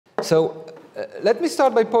So let me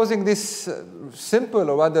start by posing this simple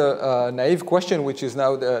or rather naive question, which is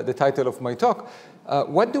now the title of my talk.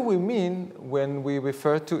 What do we mean when we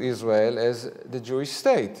refer to Israel as the Jewish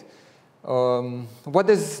state? What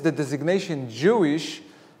does the designation Jewish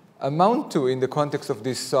amount to in the context of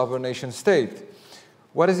this sovereign nation state?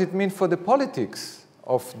 What does it mean for the politics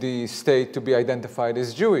of the state to be identified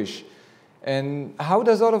as Jewish? And how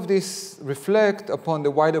does all of this reflect upon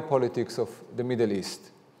the wider politics of the Middle East?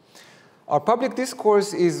 Our public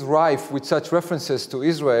discourse is rife with such references to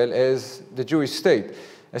Israel as the Jewish state.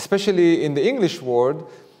 Especially in the English world,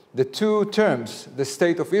 the two terms, the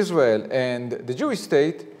state of Israel and the Jewish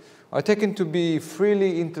state, are taken to be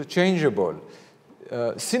freely interchangeable,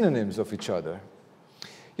 synonyms of each other.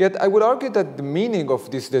 Yet I would argue that the meaning of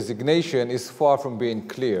this designation is far from being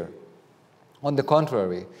clear. On the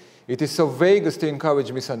contrary, it is so vague as to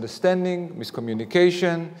encourage misunderstanding,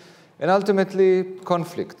 miscommunication, and ultimately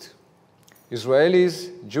conflict. Israelis,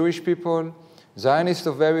 Jewish people, Zionists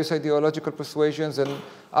of various ideological persuasions, and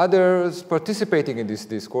others participating in this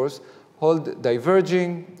discourse hold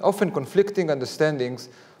diverging, often conflicting understandings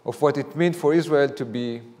of what it means for Israel to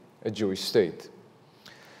be a Jewish state.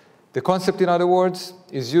 The concept, in other words,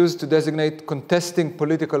 is used to designate contesting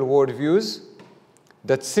political worldviews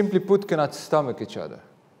that, simply put, cannot stomach each other.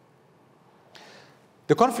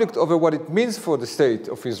 The conflict over what it means for the state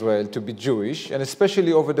of Israel to be Jewish, and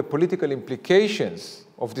especially over the political implications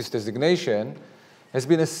of this designation, has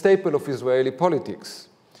been a staple of Israeli politics.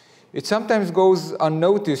 It sometimes goes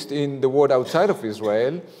unnoticed in the world outside of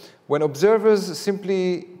Israel, when observers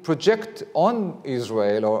simply project on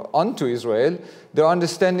Israel or onto Israel their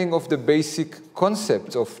understanding of the basic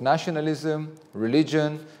concepts of nationalism,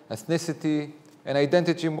 religion, ethnicity, and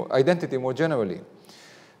identity more generally.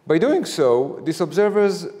 By doing so, these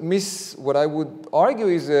observers miss what I would argue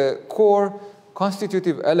is a core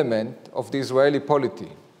constitutive element of the Israeli polity.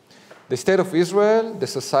 The state of Israel, the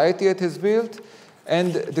society it has built,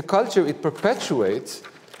 and the culture it perpetuates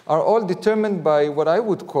are all determined by what I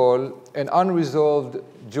would call an unresolved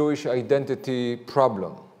Jewish identity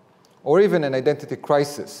problem, or even an identity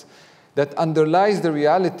crisis that underlies the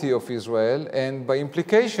reality of Israel and, by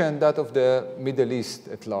implication, that of the Middle East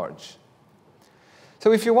at large.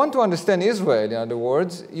 So if you want to understand Israel, in other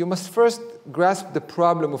words, you must first grasp the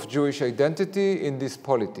problem of Jewish identity in this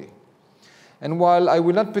polity. And while I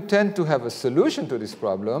will not pretend to have a solution to this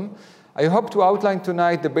problem, I hope to outline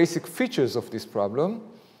tonight the basic features of this problem,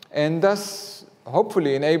 and thus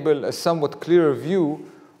hopefully enable a somewhat clearer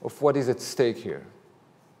view of what is at stake here.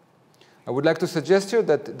 I would like to suggest here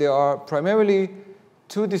that there are primarily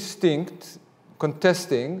two distinct,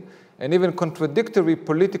 contesting, and even contradictory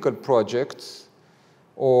political projects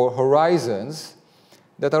or horizons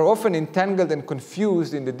that are often entangled and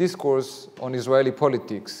confused in the discourse on Israeli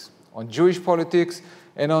politics, on Jewish politics,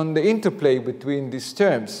 and on the interplay between these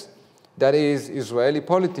terms, that is, Israeli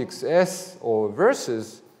politics as or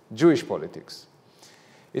versus Jewish politics.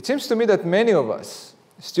 It seems to me that many of us,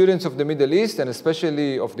 students of the Middle East, and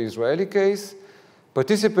especially of the Israeli case,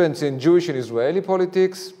 participants in Jewish and Israeli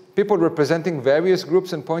politics, people representing various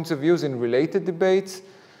groups and points of views in related debates,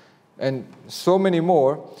 and so many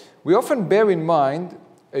more, we often bear in mind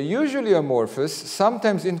a usually amorphous,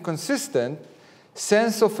 sometimes inconsistent,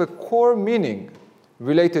 sense of a core meaning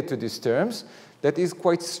related to these terms that is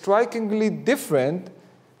quite strikingly different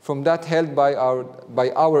from that held by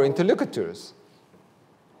our interlocutors,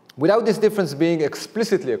 without this difference being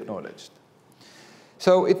explicitly acknowledged.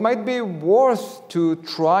 So it might be worth to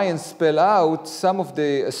try and spell out some of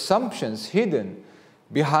the assumptions hidden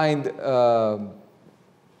behind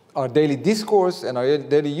our daily discourse and our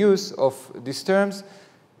daily use of these terms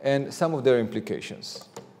and some of their implications.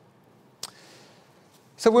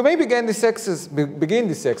 So we may begin this exercise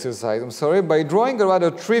by drawing a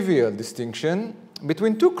rather trivial distinction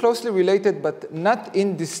between two closely related but not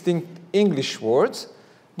indistinct English words,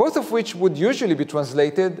 both of which would usually be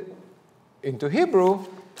translated into Hebrew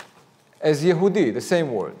as Yehudi, the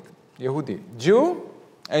same word, Yehudi, Jew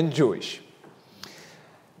and Jewish.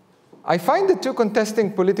 I find the two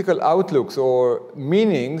contesting political outlooks or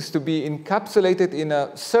meanings to be encapsulated in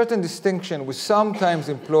a certain distinction we sometimes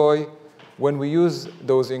employ when we use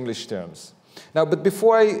those English terms. Now, but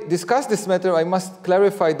before I discuss this matter, I must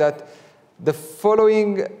clarify that the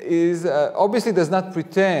following is obviously does not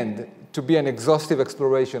pretend to be an exhaustive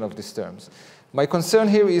exploration of these terms. My concern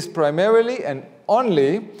here is primarily and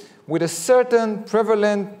only with a certain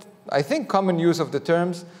prevalent, I think, common use of the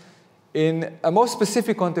terms in a more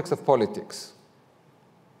specific context of politics.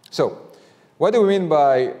 So, what do we mean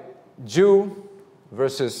by Jew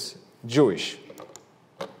versus Jewish?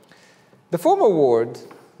 The former word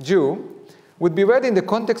Jew, would be read in the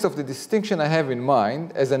context of the distinction I have in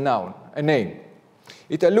mind as a noun, a name.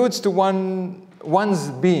 It alludes to one's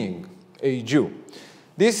being a Jew.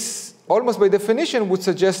 This, almost by definition, would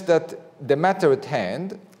suggest that the matter at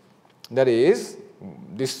hand, that is,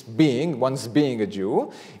 this being, one's being a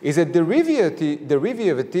Jew, is a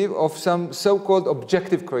derivative of some so-called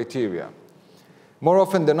objective criteria. More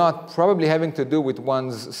often than not, probably having to do with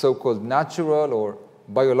one's so-called natural or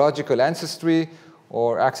biological ancestry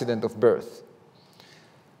or accident of birth.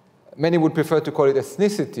 Many would prefer to call it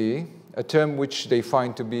ethnicity, a term which they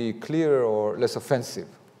find to be clearer or less offensive.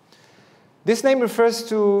 This name refers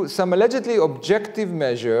to some allegedly objective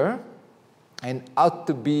measure and ought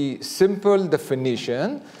to be simple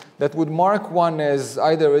definition that would mark one as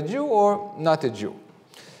either a Jew or not a Jew.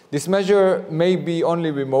 This measure may be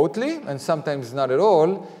only remotely, and sometimes not at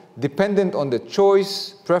all, dependent on the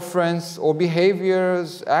choice, preference, or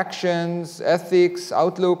behaviors, actions, ethics,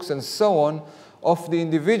 outlooks, and so on of the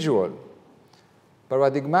individual.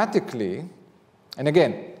 Paradigmatically, and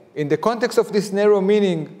again, in the context of this narrow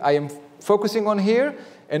meaning I am focusing on here,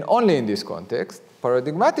 and only in this context,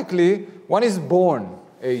 paradigmatically, one is born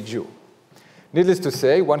a Jew. Needless to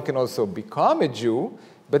say, one can also become a Jew,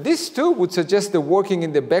 but this too would suggest the working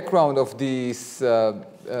in the background of these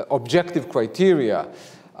objective criteria,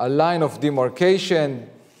 a line of demarcation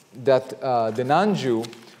that the non-Jew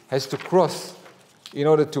has to cross in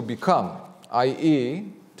order to become, i.e.,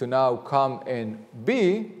 to now come and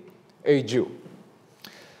be a Jew.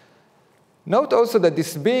 Note also that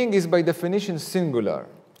this being is by definition singular,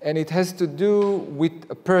 and it has to do with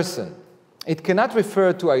a person. It cannot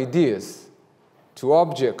refer to ideas, to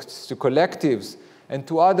objects, to collectives, and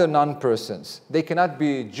to other non-persons. They cannot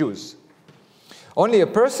be Jews. Only a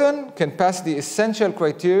person can pass the essential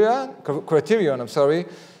criterion,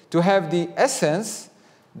 to have the essence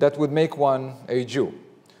that would make one a Jew.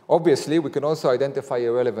 Obviously, we can also identify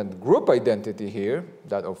a relevant group identity here,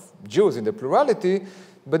 that of Jews in the plurality,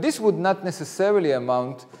 but this would not necessarily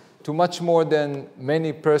amount to much more than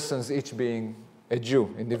many persons each being a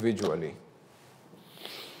Jew individually.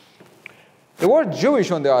 The word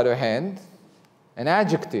Jewish, on the other hand, an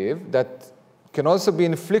adjective that can also be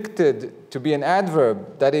inflected to be an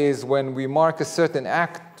adverb, that is, when we mark a certain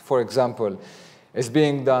act, for example, as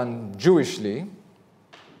being done Jewishly,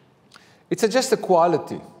 it suggests a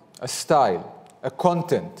quality, a style, a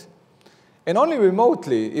content, and only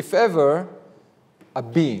remotely, if ever, a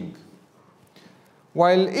being.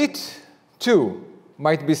 While it, too,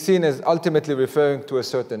 might be seen as ultimately referring to a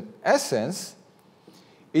certain essence,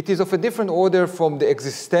 it is of a different order from the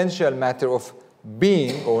existential matter of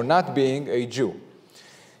being or not being a Jew.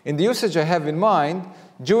 In the usage I have in mind,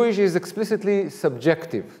 Jewish is explicitly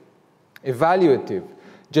subjective, evaluative,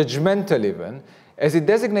 judgmental even, as it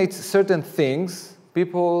designates certain things,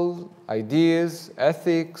 people, ideas,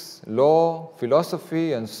 ethics, law,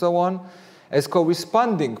 philosophy, and so on, as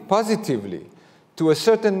corresponding positively to a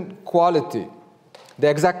certain quality. The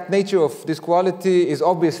exact nature of this quality is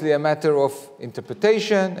obviously a matter of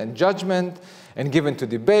interpretation and judgment and given to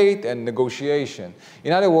debate and negotiation.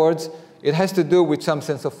 In other words, it has to do with some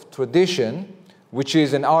sense of tradition, which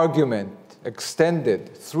is an argument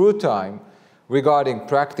extended through time regarding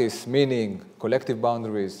practice, meaning, collective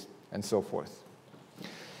boundaries, and so forth.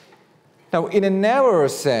 Now, in a narrower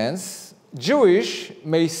sense, Jewish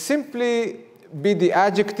may simply be the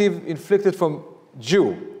adjective inflected from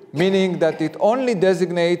Jew, meaning that it only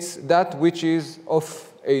designates that which is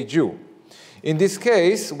of a Jew. In this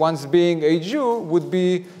case, one's being a Jew would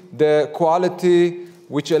be the quality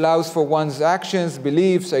which allows for one's actions,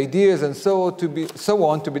 beliefs, ideas, and so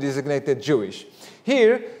on to be designated Jewish.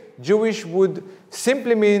 Here, Jewish would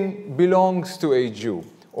simply mean belongs to a Jew,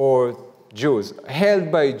 or Jews,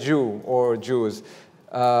 held by Jew or Jews,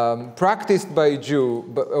 practiced by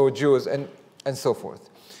Jew or Jews, and so forth.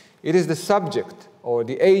 It is the subject or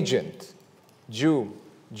the agent, Jew,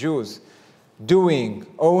 Jews, doing,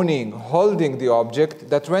 owning, holding the object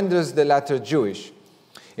that renders the latter Jewish.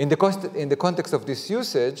 In the context of this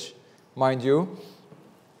usage, mind you,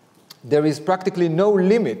 there is practically no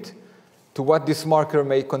limit to what this marker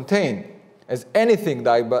may contain, as anything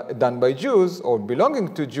done by Jews or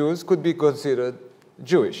belonging to Jews could be considered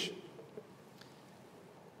Jewish.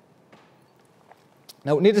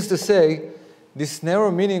 Now, needless to say, this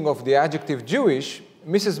narrow meaning of the adjective Jewish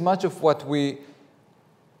misses much of what we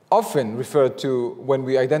often refer to when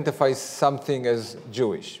we identify something as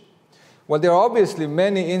Jewish. Well, there are obviously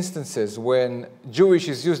many instances when Jewish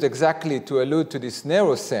is used exactly to allude to this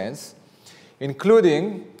narrow sense,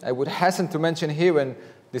 including, I would hasten to mention here, and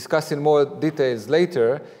discuss in more details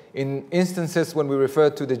later, in instances when we refer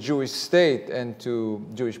to the Jewish state and to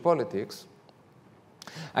Jewish politics,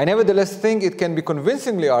 I nevertheless think it can be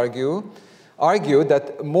convincingly argued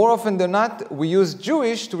that more often than not, we use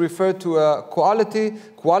Jewish to refer to a quality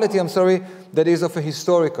that is of a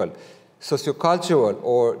historical, sociocultural,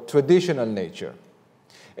 or traditional nature.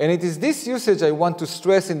 And it is this usage I want to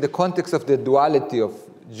stress in the context of the duality of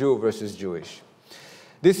Jew versus Jewish.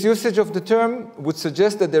 This usage of the term would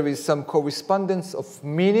suggest that there is some correspondence of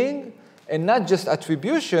meaning and not just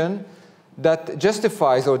attribution that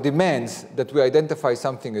justifies or demands that we identify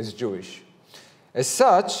something as Jewish. As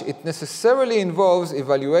such, it necessarily involves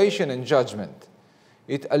evaluation and judgment.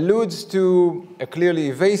 It alludes to a clearly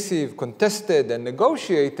evasive, contested, and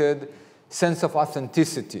negotiated sense of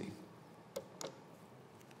authenticity.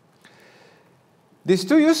 These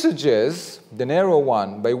two usages, the narrow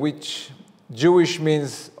one, by which Jewish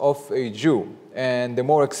means of a Jew, and the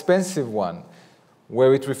more expensive one,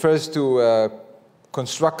 where it refers to a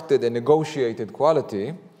constructed and negotiated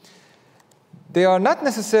quality, they are not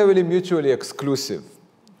necessarily mutually exclusive.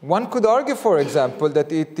 One could argue, for example,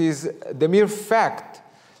 that it is the mere fact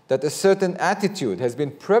that a certain attitude has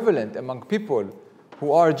been prevalent among people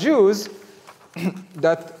who are Jews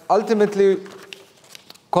that ultimately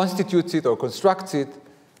constitutes it or constructs it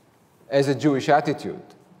as a Jewish attitude.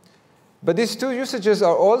 But these two usages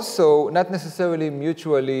are also not necessarily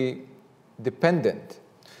mutually dependent.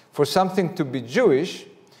 For something to be Jewish,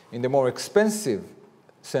 in the more expensive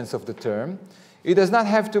sense of the term, it does not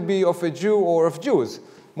have to be of a Jew or of Jews.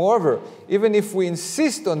 Moreover, even if we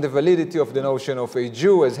insist on the validity of the notion of a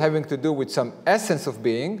Jew as having to do with some essence of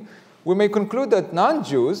being, we may conclude that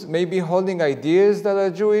non-Jews may be holding ideas that are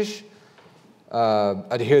Jewish,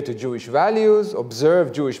 adhere to Jewish values,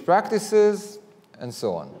 observe Jewish practices, and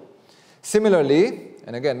so on. Similarly,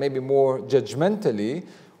 and again, maybe more judgmentally,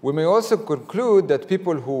 we may also conclude that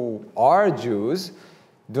people who are Jews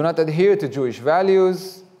do not adhere to Jewish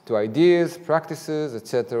values, to ideas, practices,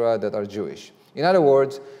 etc., that are Jewish. In other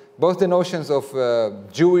words, both the notions of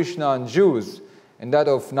Jewish non-Jews and that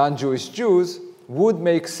of non-Jewish Jews would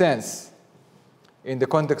make sense in the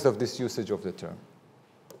context of this usage of the term.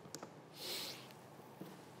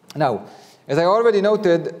 Now, as I already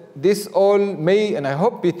noted, this all may, and I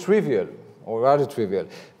hope, be trivial, or rather trivial.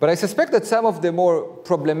 But I suspect that some of the more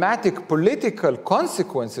problematic political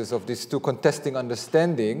consequences of these two contesting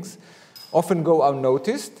understandings often go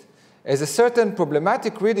unnoticed, as a certain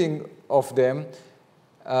problematic reading of them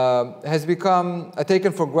has become a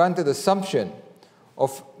taken for granted assumption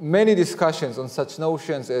of many discussions on such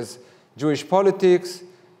notions as Jewish politics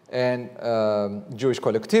and Jewish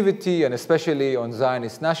collectivity, and especially on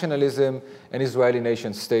Zionist nationalism and Israeli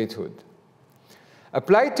nation statehood.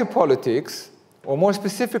 Applied to politics, or more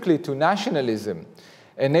specifically to nationalism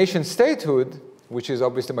and nation statehood, which is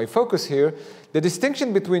obviously my focus here, the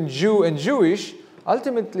distinction between Jew and Jewish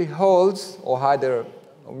ultimately holds, or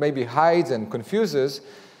maybe hides and confuses,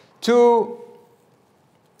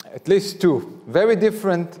 at least two very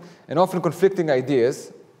different and often conflicting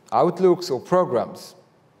ideas, outlooks, or programs.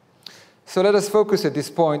 So let us focus at this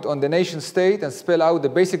point on the nation state and spell out the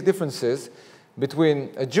basic differences between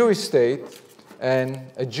a Jewish state and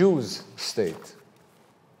a Jew's state.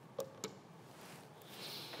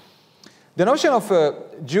 The notion of a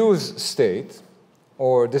Jew's state,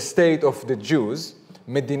 or the state of the Jews,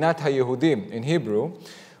 Medinat HaYehudim in Hebrew,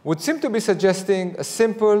 would seem to be suggesting a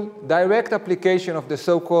simple, direct application of the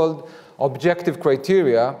so-called objective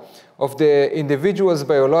criteria of the individual's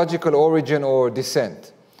biological origin or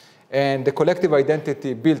descent, and the collective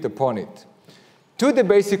identity built upon it, to the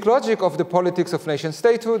basic logic of the politics of nation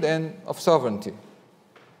statehood and of sovereignty.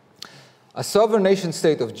 A sovereign nation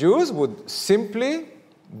state of Jews would simply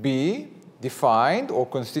be defined or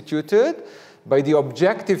constituted by the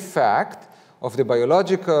objective fact of the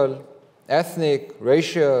biological, ethnic,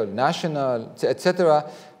 racial, national, etc.,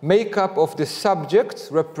 makeup of the subjects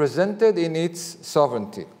represented in its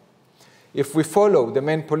sovereignty. If we follow the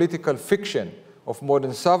main political fiction of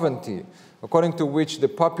modern sovereignty, according to which the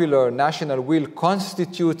popular national will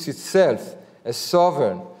constitutes itself as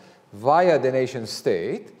sovereign via the nation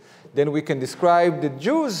state, then we can describe the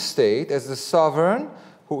Jews' state as the sovereign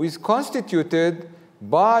who is constituted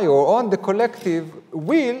by or on the collective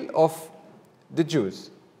will of the Jews.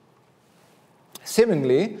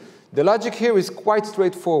 Seemingly, the logic here is quite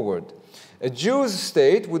straightforward. A Jew's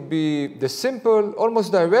state would be the simple,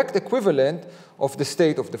 almost direct equivalent of the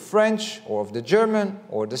state of the French, or of the German,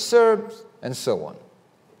 or the Serbs, and so on.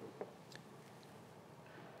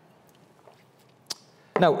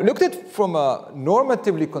 Now, looked at from a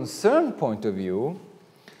normatively concerned point of view,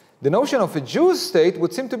 The notion of a Jewish state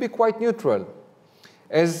would seem to be quite neutral,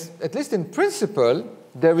 as, at least in principle,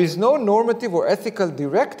 there is no normative or ethical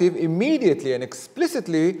directive immediately and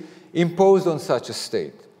explicitly imposed on such a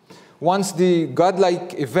state. Once the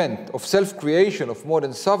godlike event of self-creation, of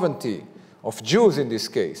modern sovereignty, of Jews in this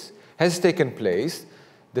case, has taken place,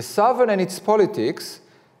 the sovereign and its politics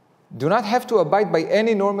do not have to abide by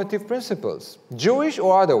any normative principles, Jewish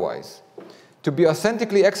or otherwise, to be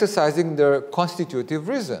authentically exercising their constitutive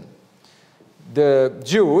reason. The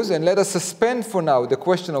Jews, and let us suspend for now the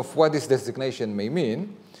question of what this designation may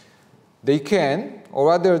mean, they can, or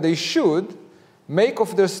rather they should, make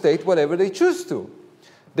of their state whatever they choose to.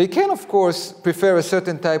 They can, of course, prefer a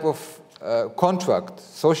certain type of contract,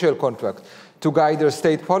 social contract, to guide their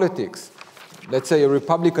state politics. Let's say a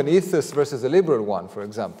Republican ethos versus a liberal one, for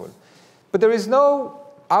example. But there is no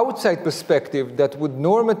outside perspective that would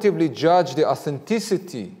normatively judge the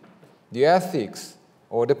authenticity, the ethics,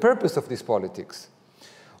 or the purpose of this politics.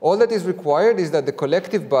 All that is required is that the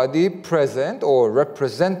collective body present or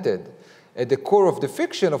represented at the core of the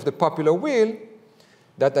fiction of the popular will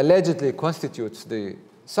that allegedly constitutes the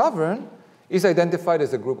sovereign is identified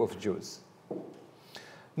as a group of Jews.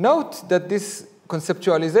 Note that this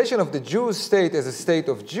conceptualization of the Jewish state as a state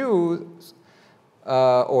of Jews,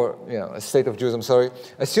 a state of Jews,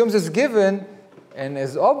 assumes as given and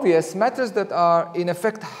as obvious matters that are in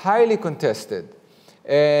effect highly contested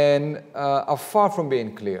and are far from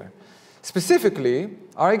being clear. Specifically,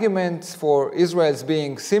 arguments for Israel's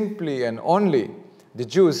being simply and only the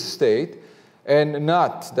Jewish state and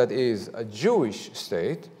not, that is, a Jewish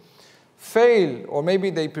state, fail, or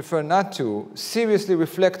maybe they prefer not to, seriously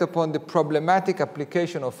reflect upon the problematic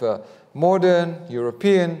application of a modern,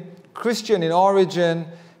 European, Christian in origin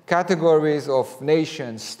categories of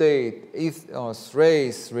nation, state, ethnos,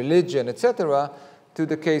 race, religion, etc., to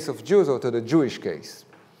the case of Jews or to the Jewish case.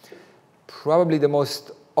 Probably the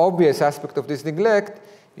most obvious aspect of this neglect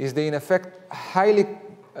is the, in effect, highly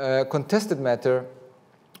contested matter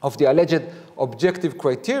of the alleged objective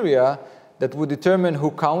criteria that would determine who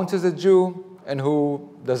counts as a Jew and who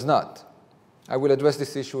does not. I will address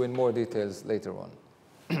this issue in more details later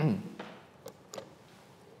on.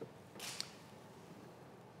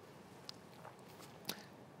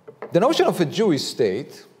 The notion of a Jewish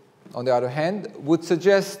state, on the other hand, would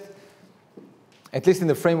suggest, at least in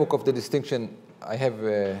the framework of the distinction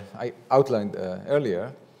I outlined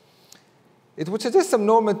earlier, it would suggest some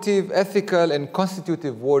normative, ethical, and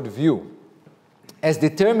constitutive worldview as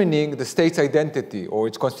determining the state's identity or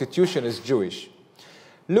its constitution as Jewish.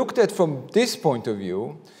 Looked at from this point of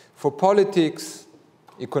view, for politics,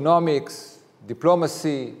 economics,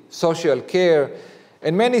 diplomacy, social care,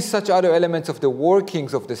 and many such other elements of the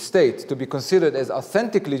workings of the state to be considered as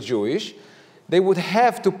authentically Jewish, they would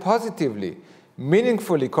have to positively,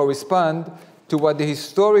 meaningfully correspond to what the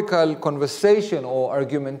historical conversation or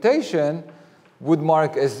argumentation would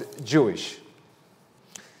mark as Jewish.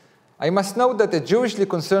 I must note that a Jewishly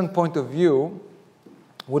concerned point of view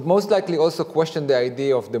would most likely also question the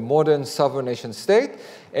idea of the modern sovereign nation state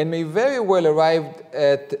and may very well arrive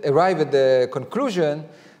at the conclusion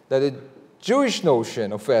that a Jewish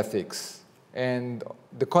notion of ethics and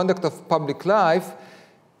the conduct of public life,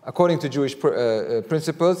 according to Jewish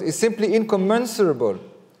principles, is simply incommensurable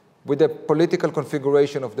with the political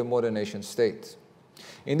configuration of the modern nation state.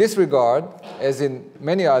 In this regard, as in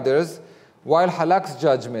many others, while Halak's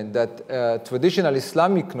judgment that traditional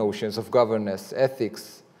Islamic notions of governance,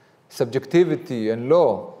 ethics, subjectivity, and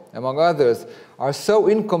law, among others, are so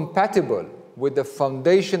incompatible with the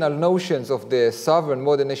foundational notions of the sovereign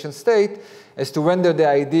modern nation state as to render the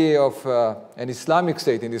idea of an Islamic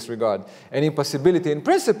state in this regard an impossibility in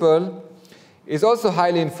principle, is also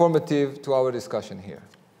highly informative to our discussion here.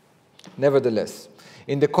 Nevertheless,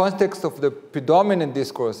 in the context of the predominant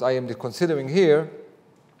discourse I am considering here,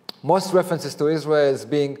 most references to Israel as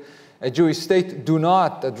being a Jewish state do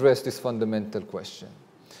not address this fundamental question.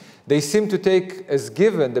 They seem to take as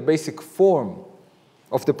given the basic form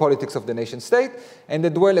of the politics of the nation state, and they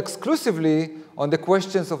dwell exclusively on the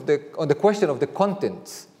question of the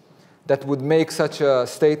contents that would make such a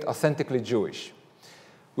state authentically Jewish.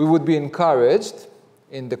 We would be encouraged,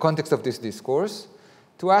 in the context of this discourse,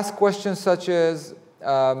 to ask questions such as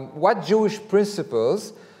what Jewish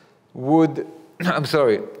principles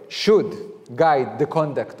should guide the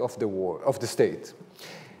conduct of the state?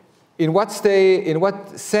 In what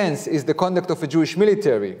sense is the conduct of a Jewish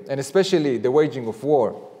military, and especially the waging of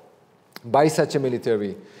war by such a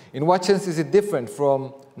military, in what sense is it different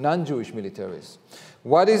from non-Jewish militaries?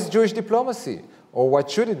 What is Jewish diplomacy, or what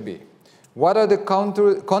should it be? What are the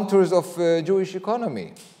contours of Jewish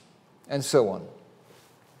economy? And so on.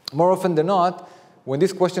 More often than not, when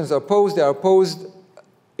these questions are posed, they are posed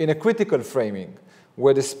in a critical framing,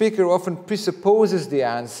 where the speaker often presupposes the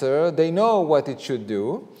answer, they know what it should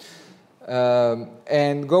do,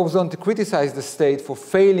 and goes on to criticize the state for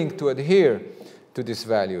failing to adhere to these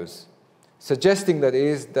values, suggesting that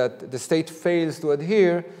is that the state fails to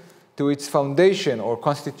adhere to its foundation or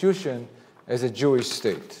constitution as a Jewish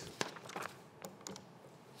state.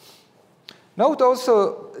 Note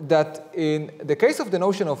also that in the case of the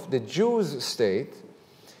notion of the Jews' state,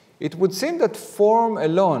 it would seem that form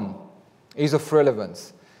alone is of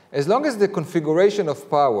relevance. As long as the configuration of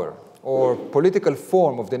power or political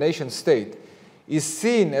form of the nation-state is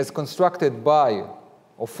seen as constructed by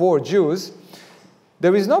or for Jews,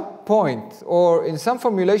 there is no point, or in some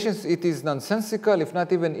formulations it is nonsensical, if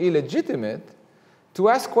not even illegitimate, to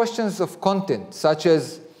ask questions of content, such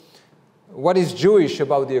as what is Jewish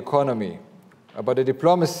about the economy, about the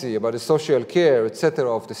diplomacy, about the social care, etc.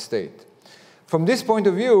 of the state. From this point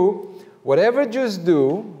of view, whatever Jews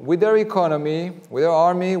do with their economy, with their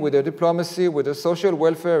army, with their diplomacy, with their social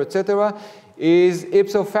welfare, etc., is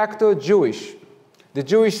ipso facto Jewish. The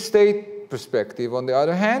Jewish state perspective, on the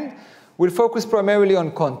other hand, will focus primarily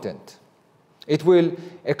on content. It will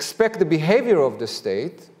expect the behavior of the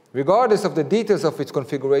state, regardless of the details of its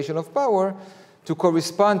configuration of power, to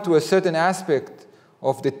correspond to a certain aspect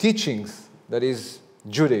of the teachings that is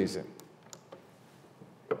Judaism.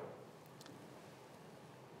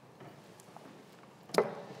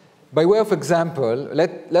 By way of example,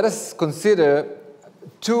 let us consider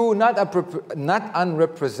two not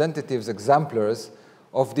unrepresentative exemplars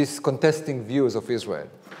of these contesting views of Israel.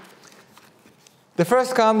 The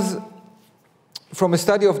first comes from a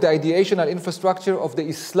study of the ideational infrastructure of the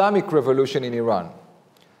Islamic Revolution in Iran.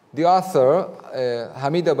 The author,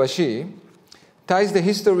 Hamid Abashi, ties the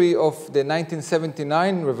history of the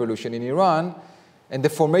 1979 revolution in Iran and the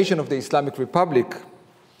formation of the Islamic Republic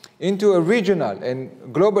into a regional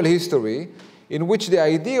and global history in which the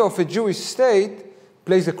idea of a Jewish state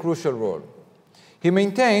plays a crucial role. He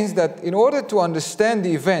maintains that in order to understand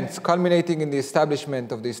the events culminating in the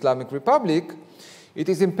establishment of the Islamic Republic, it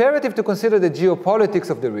is imperative to consider the geopolitics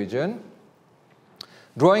of the region,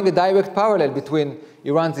 drawing a direct parallel between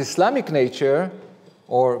Iran's Islamic nature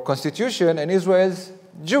or constitution and Israel's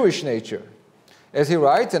Jewish nature. As he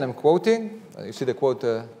writes, and I'm quoting, you see the quote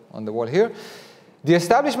on the wall here, "The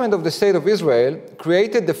establishment of the State of Israel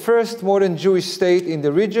created the first modern Jewish state in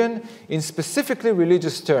the region in specifically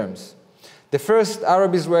religious terms. The first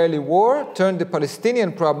Arab-Israeli war turned the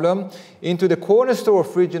Palestinian problem into the cornerstone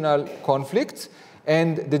of regional conflicts,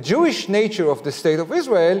 and the Jewish nature of the State of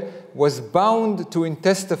Israel was bound to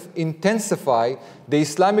intensify the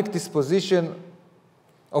Islamic disposition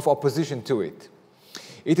of opposition to it.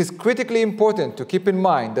 It is critically important to keep in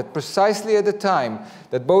mind that precisely at the time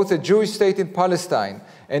that both a Jewish state in Palestine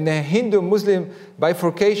and a Hindu-Muslim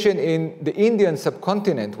bifurcation in the Indian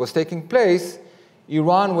subcontinent was taking place,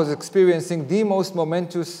 Iran was experiencing the most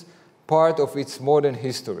momentous part of its modern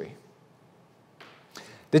history."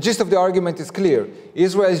 The gist of the argument is clear.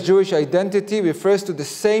 Israel's Jewish identity refers to the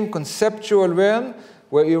same conceptual realm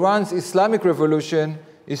where Iran's Islamic revolution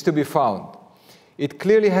is to be found. It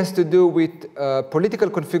clearly has to do with a political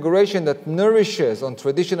configuration that nourishes on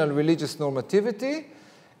traditional religious normativity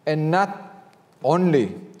and not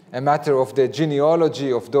only a matter of the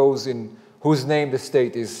genealogy of those in whose name the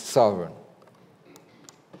state is sovereign.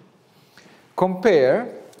 Compare,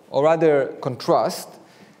 or rather contrast,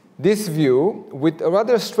 this view with a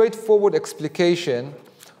rather straightforward explication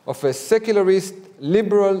of a secularist,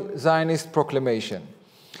 liberal Zionist proclamation.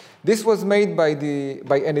 This was made by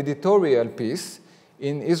an editorial piece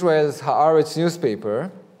in Israel's Haaretz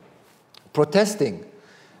newspaper, protesting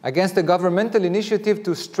against a governmental initiative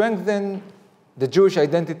to strengthen the Jewish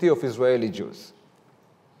identity of Israeli Jews.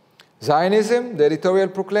 Zionism, the editorial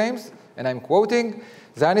proclaims, and I'm quoting,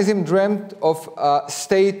 "Zionism dreamt of a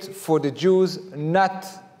state for the Jews, not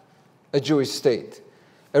a Jewish state.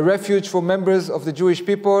 A refuge for members of the Jewish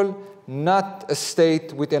people, not a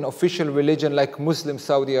state with an official religion like Muslim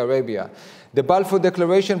Saudi Arabia. The Balfour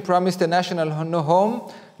Declaration promised a national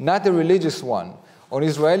home, not a religious one. On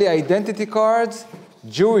Israeli identity cards,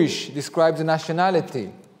 Jewish describes a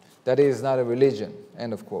nationality, that is, not a religion."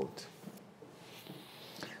 End of quote.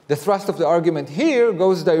 The thrust of the argument here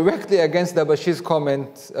goes directly against Abashi's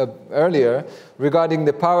comment earlier regarding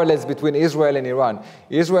the parallels between Israel and Iran.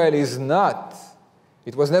 Israel is not,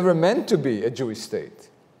 it was never meant to be a Jewish state.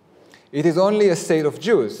 It is only a state of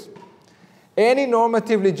Jews. Any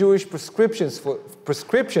normatively Jewish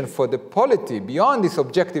prescription for the polity beyond this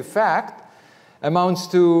objective fact amounts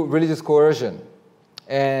to religious coercion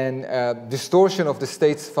and distortion of the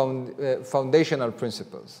state's foundational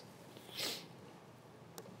principles.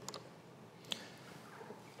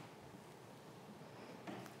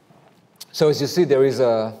 So as you see, there is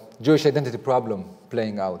a Jewish identity problem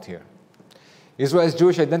playing out here. Israel's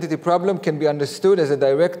Jewish identity problem can be understood as a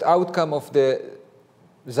direct outcome of the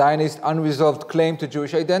Zionist unresolved claim to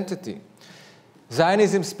Jewish identity.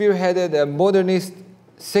 Zionism spearheaded a modernist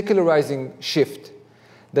secularizing shift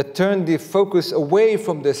that turned the focus away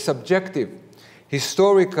from the subjective,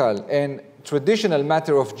 historical, and traditional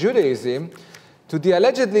matter of Judaism to the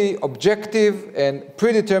allegedly objective and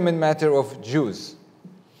predetermined matter of Jews.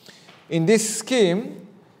 In this scheme,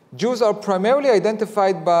 Jews are primarily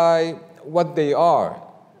identified by what they are,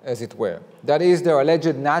 as it were. That is, their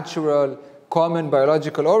alleged natural, common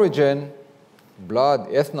biological origin, blood,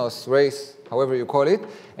 ethnos, race, however you call it,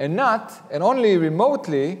 and not, and only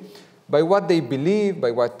remotely, by what they believe,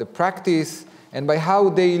 by what they practice, and by how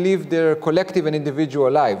they live their collective and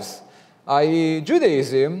individual lives, i.e.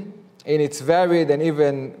 Judaism in its varied and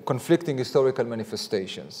even conflicting historical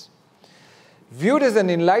manifestations. Viewed as an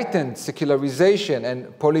enlightened secularization and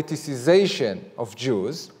politicization of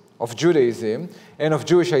Jews, of Judaism, and of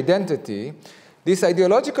Jewish identity, this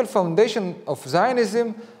ideological foundation of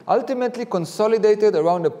Zionism ultimately consolidated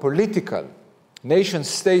around a political,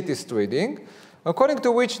 nation-statist reading, according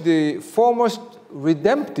to which the foremost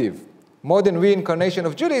redemptive modern reincarnation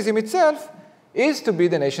of Judaism itself is to be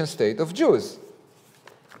the nation-state of Jews.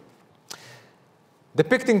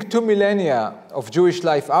 Depicting 2 millennia of Jewish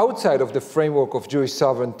life outside of the framework of Jewish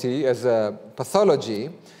sovereignty as a pathology,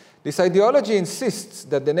 this ideology insists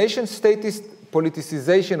that the nation-statist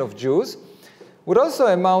politicization of Jews would also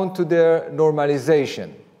amount to their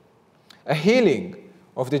normalization, a healing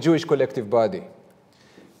of the Jewish collective body.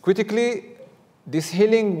 Critically, this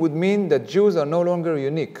healing would mean that Jews are no longer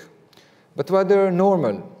unique, but rather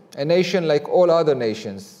normal, a nation like all other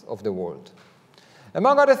nations of the world.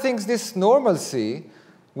 Among other things, this normalcy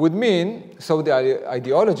would mean, so the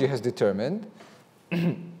ideology has determined,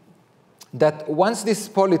 that once this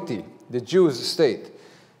polity, the Jews' state,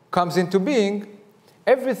 comes into being,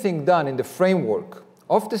 everything done in the framework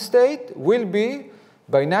of the state will be,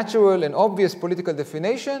 by natural and obvious political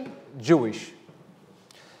definition, Jewish.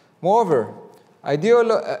 Moreover,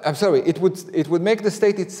 it would make the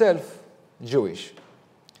state itself Jewish.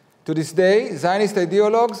 To this day, Zionist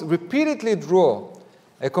ideologues repeatedly draw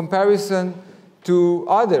a comparison to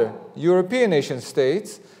other European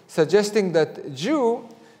nation-states, suggesting that Jew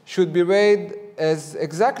should be read as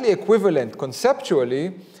exactly equivalent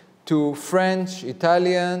conceptually to French,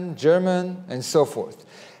 Italian, German, and so forth.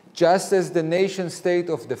 Just as the nation-state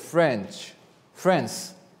of the French,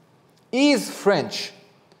 France, is French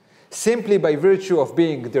simply by virtue of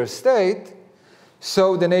being their state,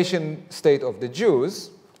 so the nation-state of the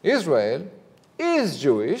Jews, Israel, is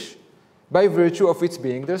Jewish by virtue of its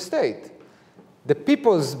being their state. The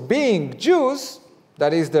people's being Jews,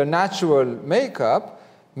 that is their natural makeup,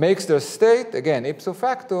 makes their state, again, ipso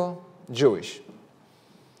facto, Jewish.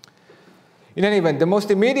 In any event, the most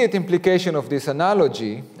immediate implication of this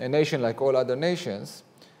analogy, a nation like all other nations,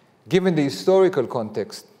 given the historical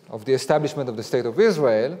context of the establishment of the State of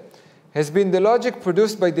Israel, has been the logic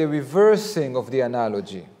produced by the reversing of the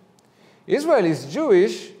analogy. Israel is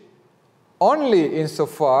Jewish only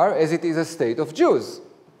insofar as it is a state of Jews,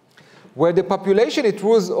 where the population it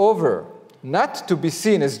rules over not to be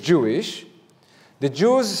seen as Jewish, the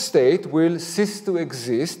Jews' state will cease to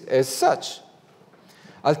exist as such.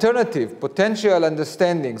 Alternative, potential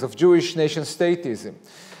understandings of Jewish nation-statism,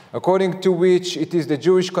 according to which it is the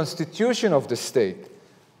Jewish constitution of the state,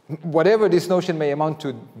 whatever this notion may amount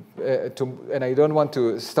to, and I don't want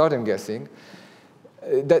to start guessing,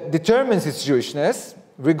 that determines its Jewishness,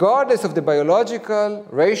 regardless of the biological,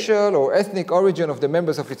 racial, or ethnic origin of the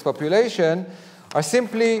members of its population, are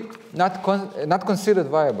simply not considered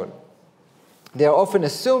viable. They are often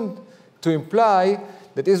assumed to imply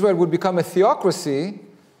that Israel would become a theocracy,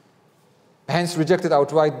 hence rejected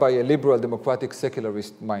outright by a liberal, democratic,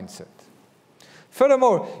 secularist mindset.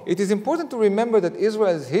 Furthermore, it is important to remember that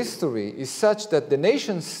Israel's history is such that the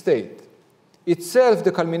nation-state, itself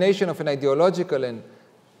the culmination of an ideological and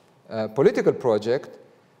political project,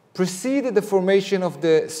 preceded the formation of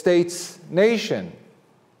the state's nation.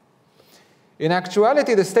 In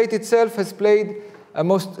actuality, the state itself has played a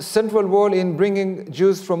most central role in bringing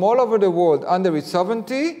Jews from all over the world under its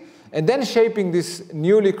sovereignty and then shaping this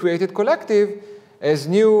newly created collective as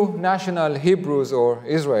new national Hebrews or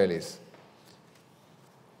Israelis.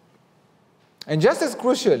 And just as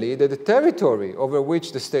crucially, that the territory over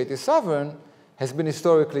which the state is sovereign has been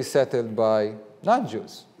historically settled by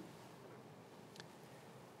non-Jews.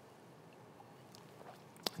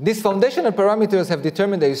 These foundational parameters have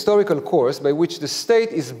determined a historical course by which the state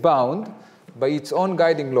is bound by its own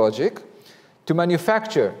guiding logic to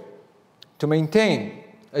manufacture, to maintain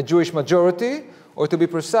a Jewish majority, or to be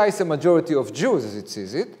precise, a majority of Jews, as it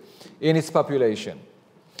sees it, in its population.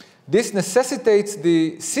 This necessitates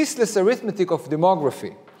the ceaseless arithmetic of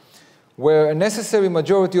demography, where a necessary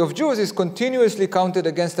majority of Jews is continuously counted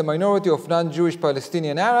against a minority of non-Jewish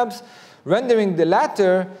Palestinian Arabs, rendering the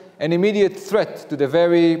latter an immediate threat to the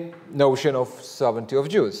very notion of sovereignty of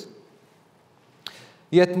Jews.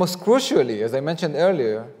 Yet most crucially, as I mentioned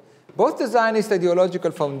earlier, both the Zionist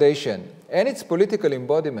ideological foundation and its political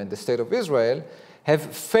embodiment, the State of Israel, have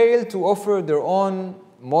failed to offer their own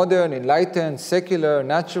modern, enlightened, secular,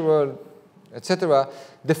 natural, etc.,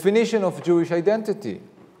 definition of Jewish identity.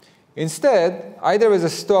 Instead, either as a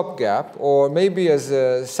stopgap or maybe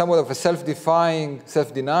as somewhat of a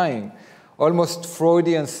self-denying, almost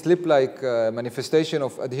Freudian slip-like manifestation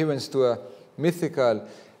of adherence to a mythical,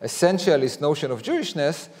 essentialist notion of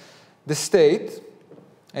Jewishness, the state,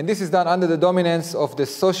 and this is done under the dominance of the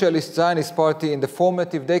Socialist Zionist Party in the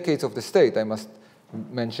formative decades of the state, I must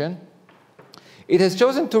mention, it has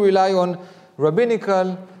chosen to rely on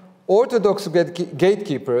rabbinical, orthodox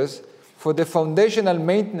gatekeepers for the foundational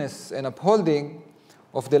maintenance and upholding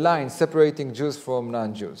of the line separating Jews from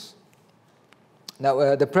non-Jews.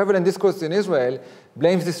 Now, the prevalent discourse in Israel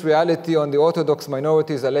blames this reality on the Orthodox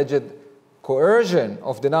minority's alleged coercion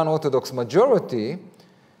of the non-Orthodox majority,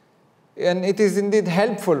 and it is indeed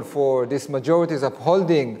helpful for this majority's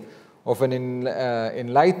upholding of an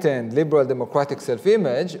enlightened, liberal, democratic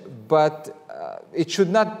self-image, but it should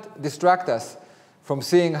not distract us from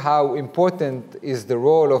seeing how important is the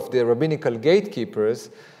role of the rabbinical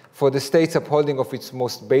gatekeepers for the state's upholding of its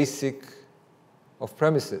most basic of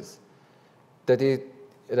premises, that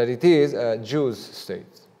it is a Jews'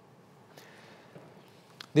 state.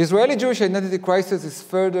 The Israeli Jewish identity crisis is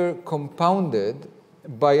further compounded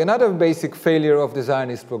by another basic failure of the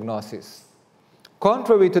Zionist prognosis.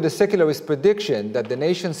 Contrary to the secularist prediction that the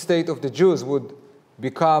nation-state of the Jews would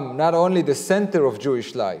become not only the center of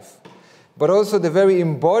Jewish life, but also the very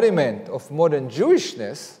embodiment of modern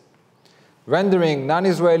Jewishness, rendering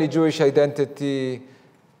non-Israeli Jewish identity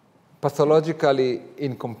pathologically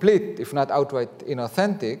incomplete, if not outright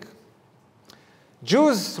inauthentic,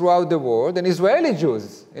 Jews throughout the world, and Israeli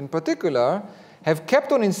Jews in particular, have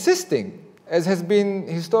kept on insisting, as has been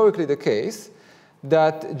historically the case,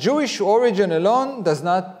 that Jewish origin alone does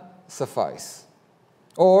not suffice.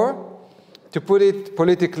 Or, to put it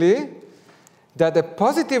politically, that a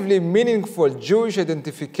positively meaningful Jewish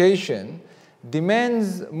identification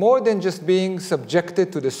demands more than just being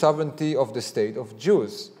subjected to the sovereignty of the state of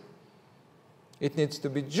Jews. It needs to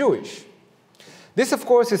be Jewish. This, of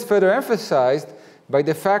course, is further emphasized by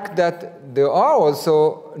the fact that there are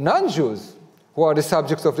also non-Jews who are the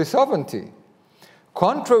subjects of the sovereignty.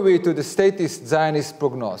 Contrary to the statist Zionist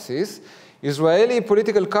prognosis, Israeli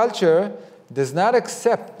political culture does not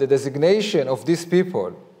accept the designation of these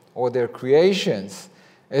people or their creations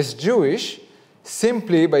as Jewish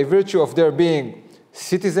simply by virtue of their being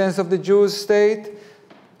citizens of the Jewish state,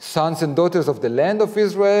 sons and daughters of the land of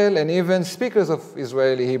Israel, and even speakers of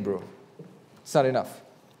Israeli Hebrew. It's not enough.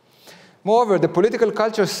 Moreover, the political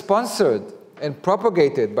culture sponsored and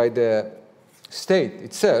propagated by the state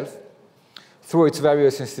itself through its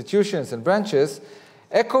various institutions and branches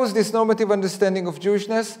echoes this normative understanding of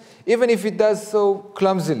Jewishness, even if it does so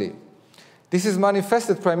clumsily. This is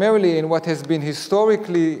manifested primarily in what has been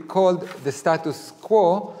historically called the status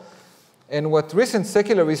quo, and what recent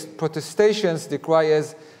secularist protestations decry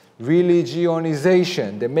as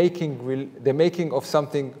religionization, the making of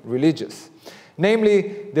something religious.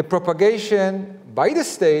 Namely, the propagation by the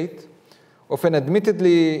state of an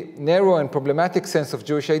admittedly narrow and problematic sense of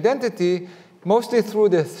Jewish identity, mostly through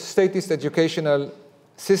the statist educational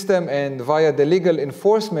system and via the legal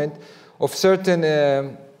enforcement of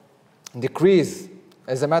certain decrees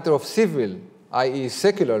as a matter of civil, i.e.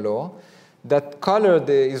 secular law, that color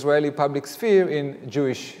the Israeli public sphere in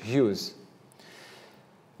Jewish hues.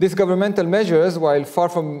 These governmental measures, while far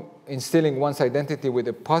from instilling one's identity with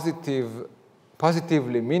a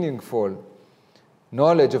positively meaningful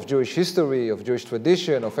knowledge of Jewish history, of Jewish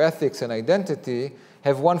tradition, of ethics and identity,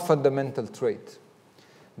 have one fundamental trait.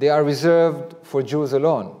 They are reserved for Jews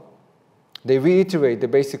alone. They reiterate the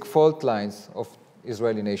basic fault lines of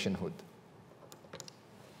Israeli nationhood.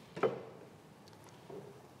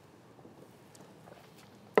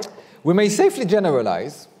 We may safely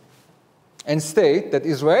generalize and state that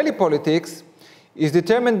Israeli politics is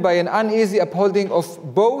determined by an uneasy upholding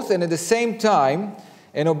of both and at the same time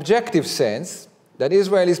an objective sense that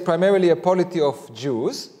Israel is primarily a polity of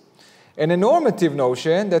Jews, and a normative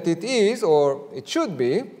notion that it is, or it should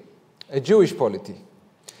be, a Jewish polity.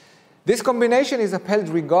 This combination is upheld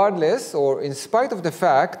regardless or in spite of the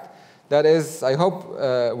fact that, as I hope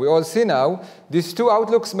we all see now, these two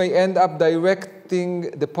outlooks may end up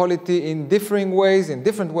directing the polity in different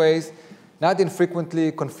ways, not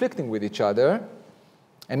infrequently conflicting with each other.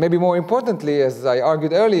 And maybe more importantly, as I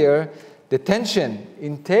argued earlier, the tension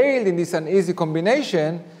entailed in this uneasy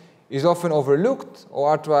combination is often overlooked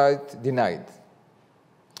or outright denied.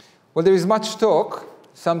 Well, there is much talk,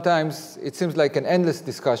 sometimes it seems like an endless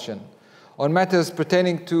discussion, on matters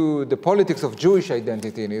pertaining to the politics of Jewish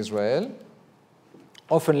identity in Israel,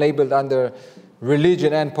 often labeled under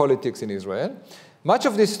religion and politics in Israel. Much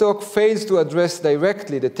of this talk fails to address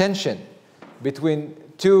directly the tension between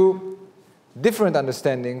two different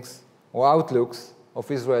understandings or outlooks of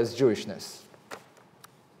Israel's Jewishness.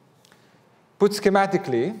 Put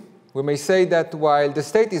schematically, we may say that while the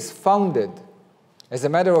state is founded as a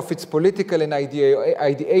matter of its political and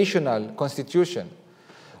ideational constitution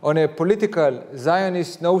on a political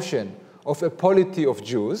Zionist notion of a polity of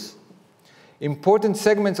Jews, important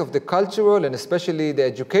segments of the cultural and especially the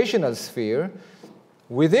educational sphere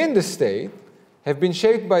within the state have been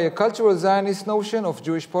shaped by a cultural Zionist notion of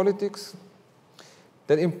Jewish politics.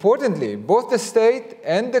 That importantly, both the state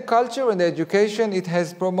and the culture and the education it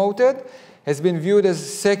has promoted has been viewed as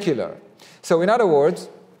secular. So in other words,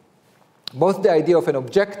 both the idea of an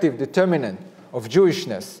objective determinant of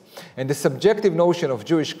Jewishness and the subjective notion of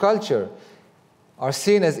Jewish culture are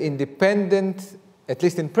seen as independent, at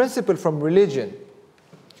least in principle, from religion.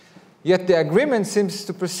 Yet the agreement seems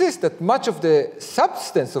to persist that much of the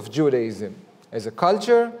substance of Judaism as a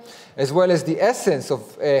culture, as well as the essence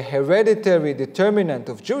of a hereditary determinant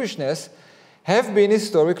of Jewishness, have been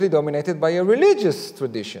historically dominated by a religious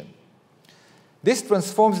tradition. This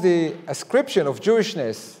transforms the ascription of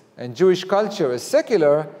Jewishness and Jewish culture as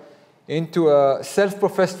secular into a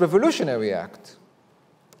self-professed revolutionary act.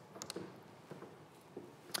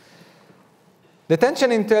 The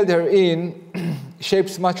tension entailed herein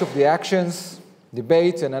shapes much of the actions,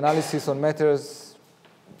 debates, and analysis on matters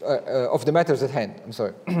of the matters at hand. I'm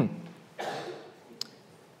sorry.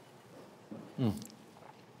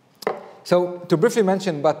 So, to briefly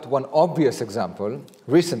mention but one obvious example,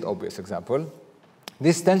 recent obvious example,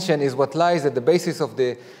 this tension is what lies at the basis of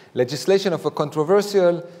the legislation of a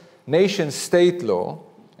controversial nation-state law,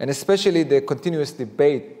 and especially the continuous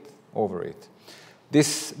debate over it.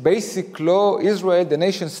 This basic law, Israel, the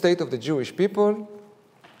nation-state of the Jewish people,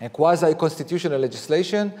 a quasi-constitutional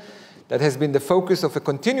legislation that has been the focus of a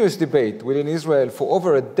continuous debate within Israel for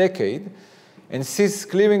over a decade, and since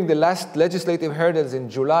clearing the last legislative hurdles in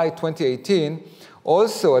July 2018,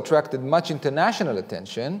 also attracted much international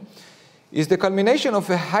attention, is the culmination of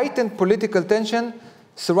a heightened political tension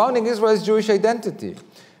surrounding Israel's Jewish identity,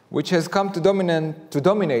 which has come to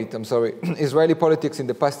dominate Israeli politics in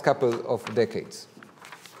the past couple of decades.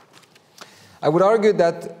 I would argue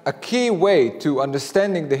that a key way to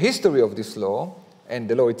understanding the history of this law, and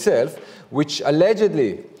the law itself, which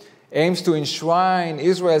allegedly aims to enshrine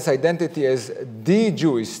Israel's identity as the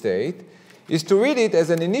Jewish state, is to read it as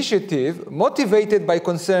an initiative motivated by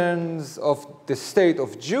concerns of the state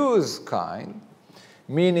of Jews kind,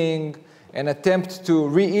 meaning an attempt to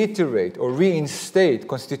reiterate or reinstate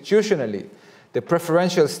constitutionally the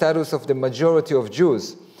preferential status of the majority of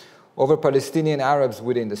Jews over Palestinian Arabs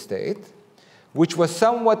within the state, which was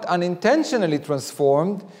somewhat unintentionally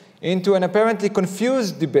transformed into an apparently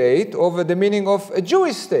confused debate over the meaning of a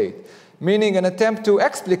Jewish state, meaning an attempt to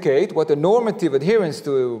explicate what a normative adherence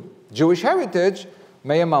to Jewish heritage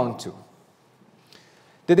may amount to.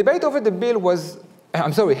 The debate over the bill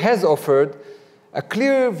has offered a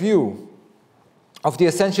clear view of the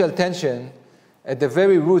essential tension at the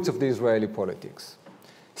very roots of the Israeli politics.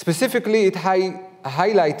 Specifically, it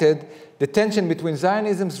highlighted the tension between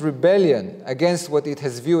Zionism's rebellion against what it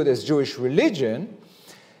has viewed as Jewish religion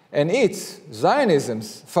and its,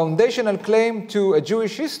 Zionism's, foundational claim to a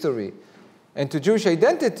Jewish history and to Jewish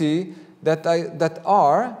identity that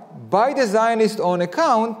are, by the Zionist own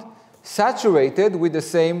account, saturated with the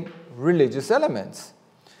same religious elements.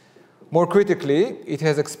 More critically, it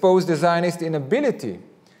has exposed the Zionist inability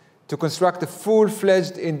to construct a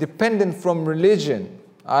full-fledged, independent from religion,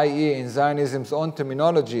 i.e., in Zionism's own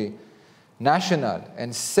terminology, national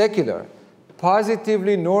and secular,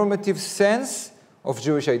 positively normative sense of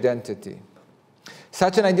Jewish identity.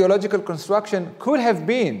 Such an ideological construction could have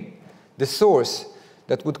been the source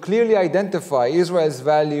that would clearly identify Israel's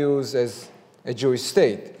values as a Jewish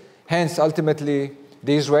state, hence ultimately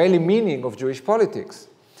the Israeli meaning of Jewish politics.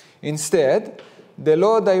 Instead, the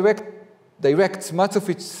law directs much of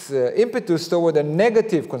its impetus toward a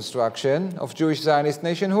negative construction of Jewish Zionist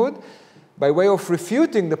nationhood by way of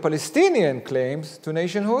refuting the Palestinian claims to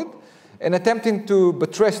nationhood and attempting to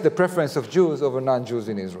buttress the preference of Jews over non-Jews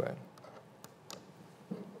in Israel.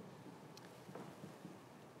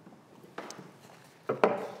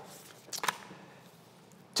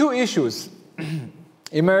 Two issues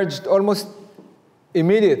emerged almost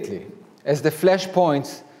immediately as the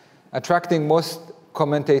flashpoints attracting most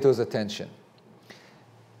commentators' attention.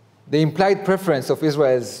 The implied preference of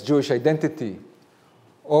Israel's Jewish identity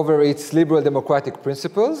over its liberal democratic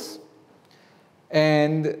principles,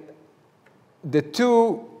 and when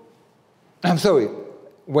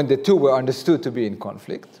the two were understood to be in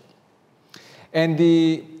conflict, and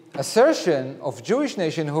the assertion of Jewish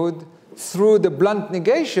nationhood through the blunt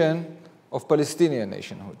negation of Palestinian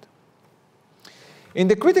nationhood. In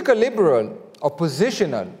the critical liberal,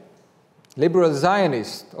 liberal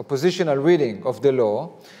Zionist, oppositional reading of the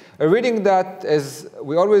law, a reading that, as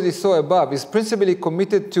we already saw above, is principally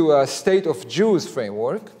committed to a state of Jews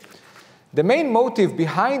framework, the main motive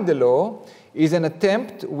behind the law is an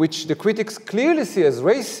attempt, which the critics clearly see as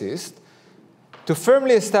racist, to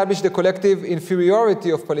firmly establish the collective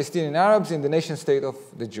inferiority of Palestinian Arabs in the nation-state of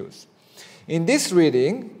the Jews. In this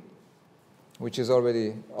reading, which is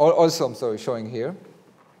also showing here,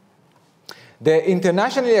 the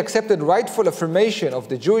internationally accepted rightful affirmation of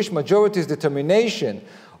the Jewish majority's determination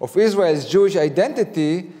of Israel's Jewish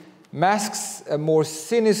identity masks a more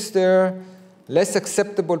sinister, less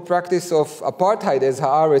acceptable practice of apartheid, as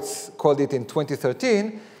Haaretz called it in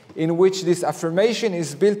 2013, in which this affirmation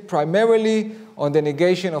is built primarily on the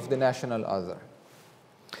negation of the national other.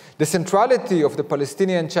 The centrality of the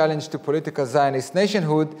Palestinian challenge to political Zionist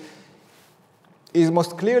nationhood is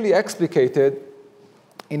most clearly explicated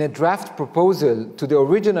in a draft proposal to the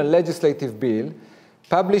original legislative bill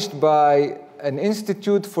published by an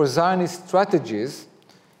Institute for Zionist Strategies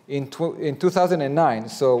in 2009,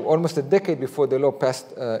 so almost a decade before the law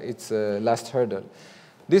passed its last hurdle.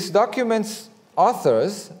 This document's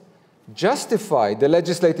authors justify the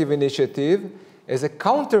legislative initiative as a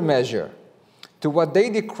countermeasure to what they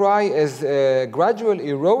decry as a gradual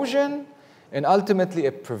erosion and ultimately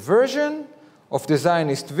a perversion of the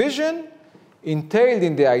Zionist vision entailed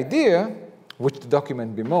in the idea, which the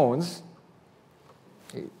document bemoans,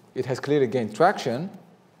 it has clearly gained traction,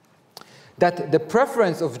 that the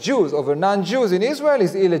preference of Jews over non-Jews in Israel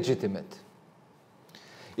is illegitimate.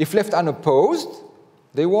 If left unopposed,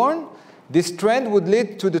 they warn, this trend would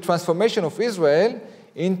lead to the transformation of Israel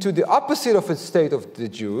into the opposite of its state of the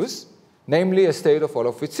Jews, namely a state of all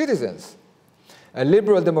of its citizens. A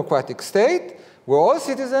liberal democratic state where all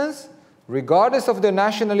citizens, regardless of their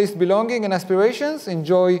nationalist belonging and aspirations,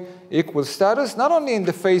 enjoy equal status, not only in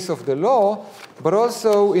the face of the law, but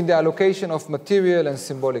also in the allocation of material and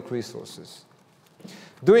symbolic resources.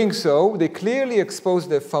 Doing so, they clearly expose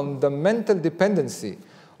the fundamental dependency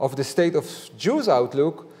of the state of Jews'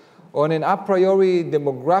 outlook on an a priori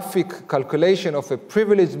demographic calculation of a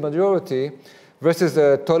privileged majority versus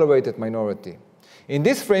a tolerated minority. In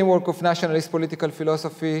this framework of nationalist political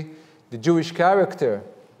philosophy, the Jewish character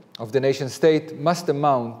of the nation-state must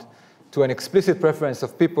amount to an explicit preference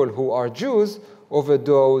of people who are Jews over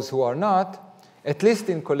those who are not, at least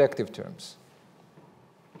in collective terms.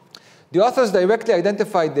 The authors directly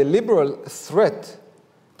identified the liberal threat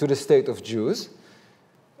to the state of Jews,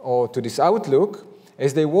 or to this outlook,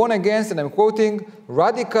 as they warn against, and I'm quoting,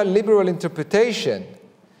 radical liberal interpretation,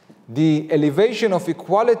 the elevation of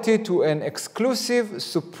equality to an exclusive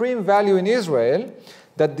supreme value in Israel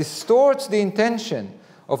that distorts the intention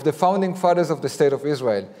of the founding fathers of the State of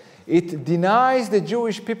Israel. It denies the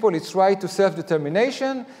Jewish people its right to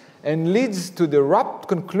self-determination and leads to the rapt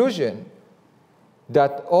conclusion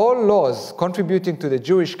that all laws contributing to the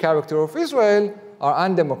Jewish character of Israel are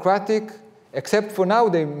undemocratic, except for now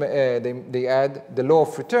they add the law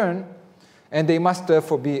of return, and they must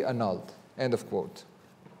therefore be annulled. End of quote.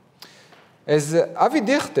 As Avi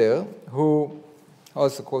Dichter, who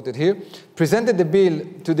also quoted here, presented the bill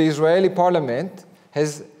to the Israeli parliament,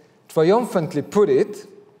 has triumphantly put it,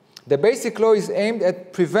 the basic law is aimed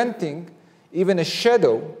at preventing even a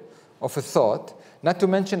shadow of a thought, not to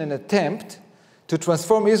mention an attempt, to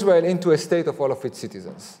transform Israel into a state of all of its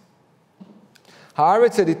citizens.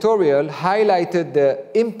 Haaretz editorial highlighted the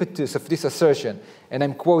impetus of this assertion, and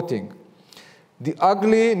I'm quoting, "The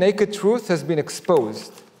ugly, naked truth has been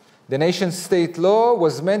exposed. The nation-state law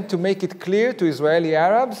was meant to make it clear to Israeli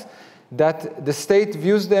Arabs that the state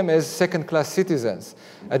views them as second-class citizens.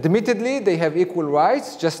 Admittedly, they have equal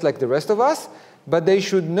rights, just like the rest of us, but they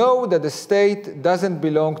should know that the state doesn't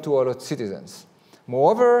belong to all its citizens.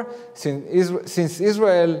 Moreover, since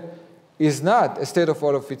Israel is not a state of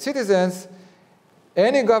all of its citizens,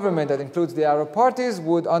 any government that includes the Arab parties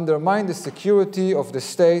would undermine the security of the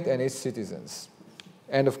state and its citizens.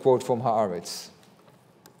 End of quote from Haaretz.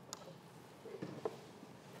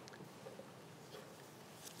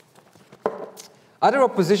 Other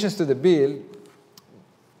oppositions to the bill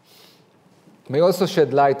may also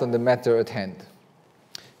shed light on the matter at hand.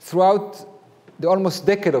 Throughout the almost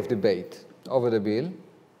decade of debate over the bill,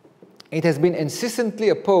 it has been insistently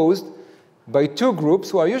opposed by two groups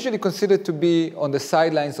who are usually considered to be on the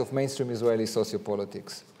sidelines of mainstream Israeli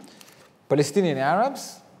sociopolitics: Palestinian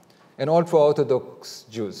Arabs and ultra-Orthodox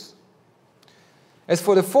Jews. As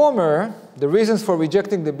for the former, the reasons for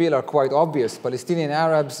rejecting the bill are quite obvious. Palestinian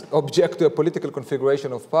Arabs object to a political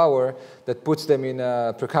configuration of power that puts them in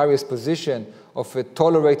a precarious position of a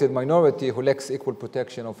tolerated minority who lacks equal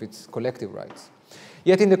protection of its collective rights.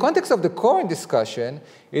 Yet in the context of the current discussion,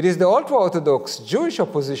 it is the ultra-Orthodox Jewish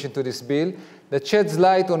opposition to this bill that sheds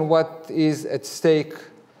light on what is at stake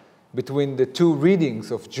between the two readings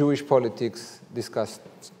of Jewish politics discussed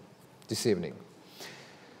this evening.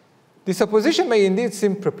 This opposition may indeed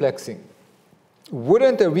seem perplexing.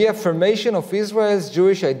 Wouldn't a reaffirmation of Israel's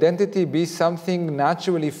Jewish identity be something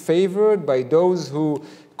naturally favored by those who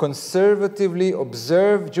conservatively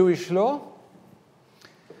observe Jewish law?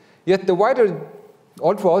 Yet the wider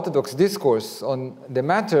ultra-Orthodox discourse on the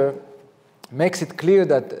matter makes it clear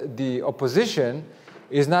that the opposition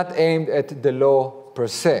is not aimed at the law per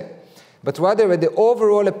se, but rather at the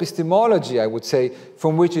overall epistemology, I would say,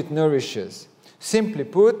 from which it nourishes. Simply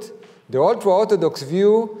put, the ultra-Orthodox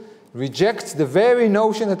view rejects the very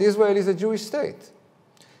notion that Israel is a Jewish state,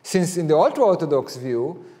 since in the ultra-Orthodox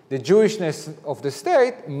view, the Jewishness of the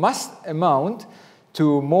state must amount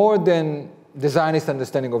to more than the Zionist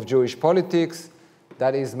understanding of Jewish politics.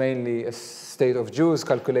 That is mainly a state of Jews,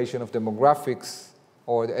 calculation of demographics,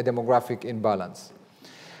 or a demographic imbalance.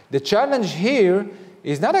 The challenge here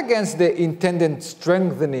is not against the intended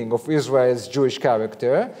strengthening of Israel's Jewish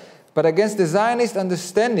character, but against the Zionist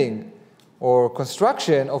understanding or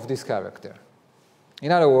construction of this character.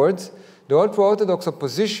 In other words, the ultra-Orthodox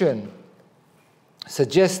opposition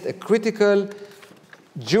suggests a critical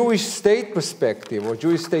Jewish state perspective or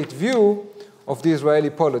Jewish state view of the Israeli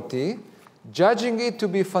polity, judging it to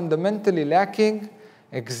be fundamentally lacking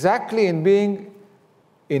exactly in being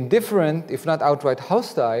indifferent, if not outright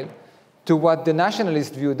hostile, to what the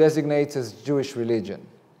nationalist view designates as Jewish religion.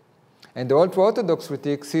 And the ultra-Orthodox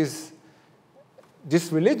critique sees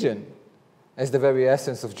this religion as the very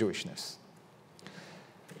essence of Jewishness.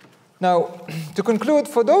 Now, to conclude,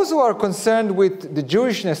 for those who are concerned with the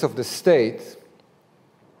Jewishness of the state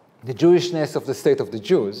of the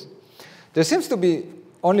Jews, there seems to be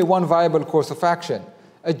only one viable course of action: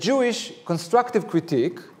 a Jewish constructive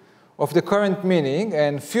critique of the current meaning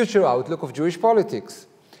and future outlook of Jewish politics.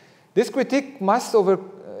 This critique must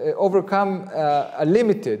overcome a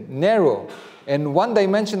limited, narrow, and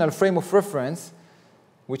one-dimensional frame of reference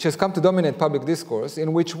which has come to dominate public discourse,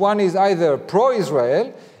 in which one is either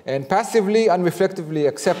pro-Israel and passively, unreflectively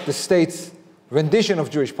accept the state's rendition of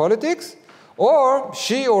Jewish politics, or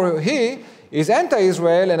she or he is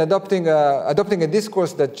anti-Israel and adopting a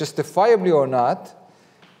discourse that, justifiably or not,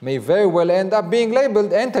 may very well end up being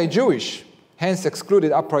labeled anti-Jewish, hence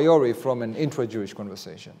excluded a priori from an intra-Jewish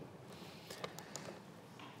conversation.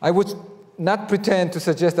 I would not pretend to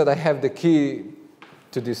suggest that I have the key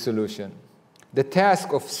to this solution. The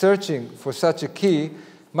task of searching for such a key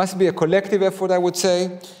must be a collective effort, I would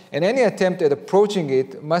say, and any attempt at approaching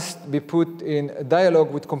it must be put in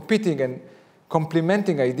dialogue with competing and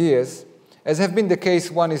complementing ideas, as have been the case,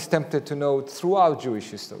 one is tempted to note, throughout Jewish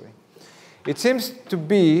history. It seems to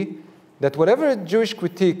be that whatever Jewish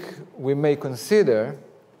critique we may consider,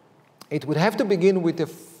 it would have to begin with a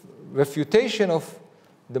refutation of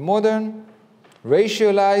the modern,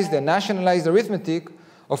 racialized and nationalized arithmetic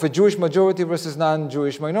of a Jewish majority versus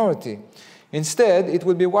non-Jewish minority. Instead, it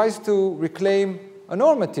would be wise to reclaim a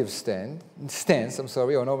normative sense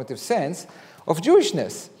of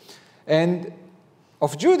Jewishness and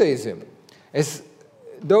of Judaism as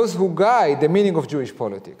those who guide the meaning of Jewish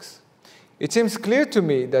politics. It seems clear to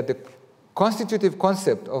me that the constitutive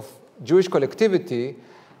concept of Jewish collectivity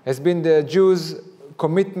has been the Jews'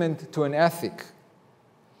 commitment to an ethic.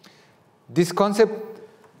 This concept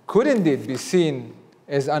could indeed be seen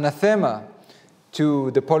as anathema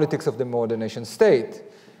to the politics of the modern nation state.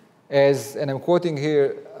 As, and I'm quoting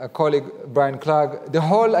here a colleague, Brian Clark, the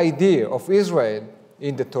whole idea of Israel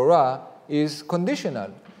in the Torah is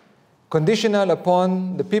conditional. Conditional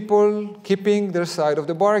upon the people keeping their side of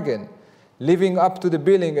the bargain, living up to the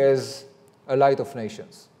billing as a light of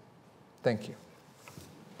nations. Thank you.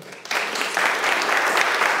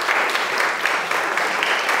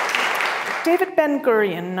 David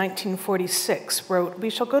Ben-Gurion, in 1946, wrote, "We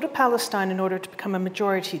shall go to Palestine in order to become a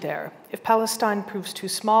majority there. If Palestine proves too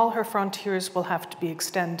small, her frontiers will have to be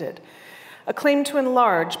extended. A claim to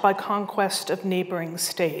enlarge by conquest of neighboring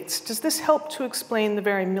states. Does this help to explain the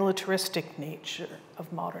very militaristic nature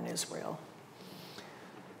of modern Israel?"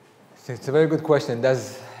 It's a very good question.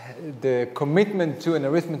 Does the commitment to an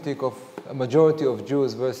arithmetic of a majority of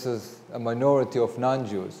Jews versus a minority of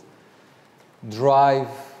non-Jews drive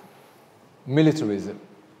militarism?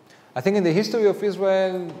 I think in the history of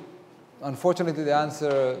Israel, unfortunately, the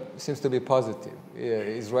answer seems to be positive.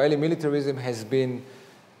 Israeli militarism has been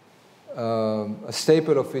a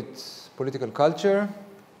staple of its political culture.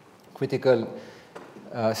 Critical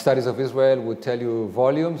studies of Israel would tell you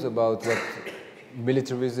volumes about what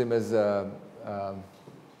militarism as a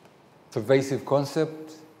pervasive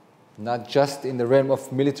concept, not just in the realm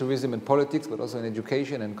of militarism and politics, but also in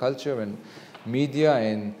education and culture and media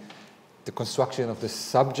and the construction of the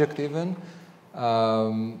subject even,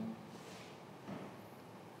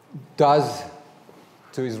 does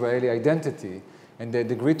to Israeli identity and the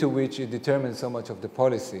degree to which it determines so much of the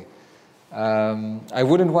policy. I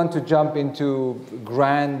wouldn't want to jump into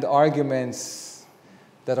grand arguments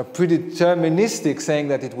that are predeterministic, saying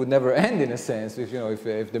that it would never end in a sense. If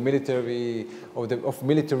the military or of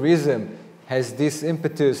militarism has this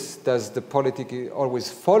impetus, does the politic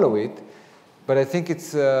always follow it? But I think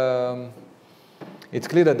it's clear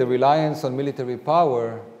that the reliance on military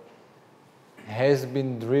power has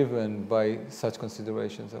been driven by such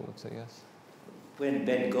considerations, I would say, yes. When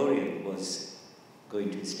Ben-Gurion was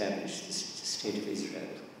going to establish the state of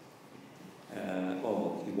Israel,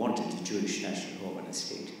 or he wanted a Jewish national home and a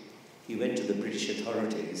state, he went to the British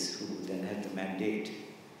authorities, who then had the mandate,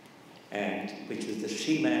 and which was the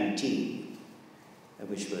three-man team,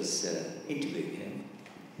 which was interviewing him.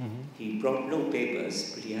 Mm-hmm. He brought no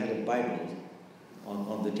papers, but he had a Bible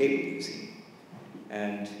on the table, you see.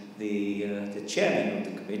 And the chairman of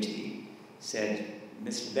the committee said,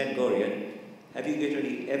 "Mr. Ben-Gurion, have you got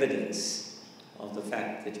any evidence of the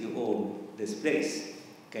fact that you own this place?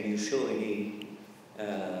 Can you show any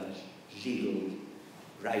legal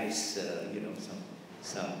rights,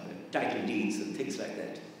 some title deeds and things like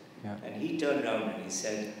that?" Yeah. And he turned around and he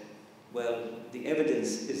said, "Well, the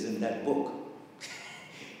evidence is in that book."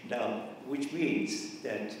 Now, which means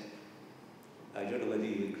that, I don't know whether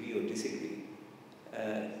you agree or disagree,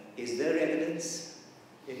 is there evidence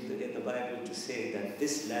in the Bible to say that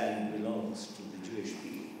this land belongs to the Jewish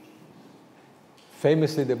people?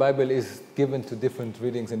 Famously, the Bible is given to different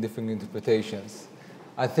readings and different interpretations.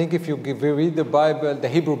 I think if you read the Bible, the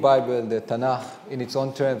Hebrew Bible, the Tanakh, in its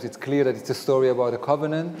own terms, it's clear that it's a story about a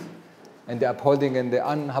covenant and the upholding and the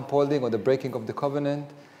unupholding or the breaking of the covenant.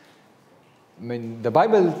 I mean, the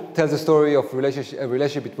Bible tells a story of a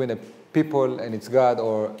relationship between a people and its God,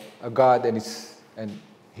 or a God and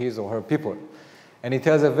his or her people. And it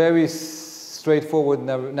tells a very straightforward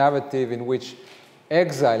narrative in which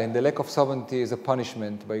exile and the lack of sovereignty is a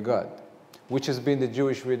punishment by God, which has been the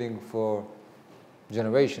Jewish reading for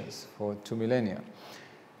generations, for 2 millennia.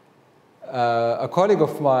 A colleague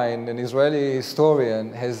of mine, an Israeli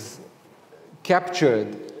historian, has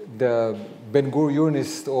captured the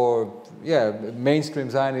Ben-Gurionist or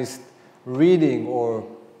mainstream Zionist reading or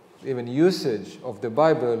even usage of the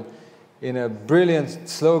Bible in a brilliant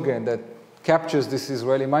slogan that captures this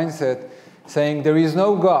Israeli mindset, saying, "There is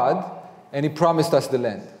no God, and He promised us the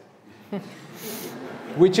land."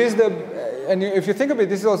 Which is and if you think of it,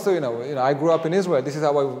 this is also, I grew up in Israel. This is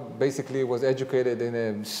how I basically was educated in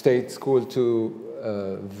a state school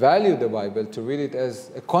to value the Bible, to read it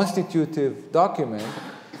as a constitutive document,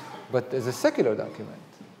 but as a secular document.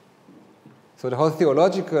 So the whole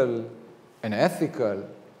theological and ethical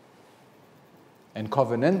and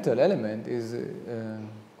covenantal element is,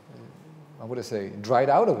 I would say, dried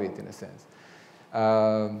out of it in a sense.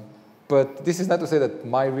 But this is not to say that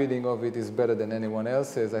my reading of it is better than anyone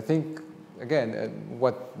else's. I think, again,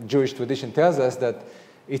 what Jewish tradition tells us, that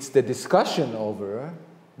it's the discussion over,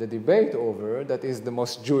 the debate over, that is the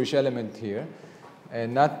most Jewish element here,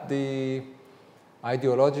 and not the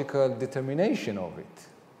ideological determination of it,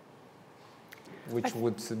 which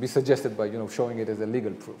would be suggested by, showing it as a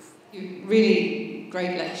legal proof. Really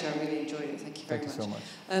great lecture. I really enjoyed it. Thank you very much. Thank you so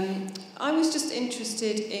much. I was just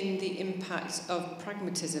interested in the impact of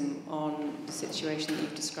pragmatism on the situation that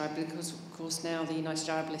you've described, because, of course, now the United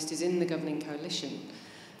Arab List is in the governing coalition.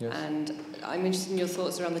 Yes. And I'm interested in your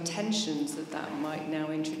thoughts around the tensions that might now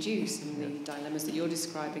introduce and the dilemmas that you're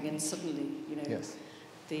describing, and suddenly, yes.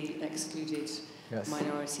 the excluded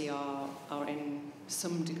minority are in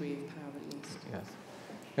some degree of power at least.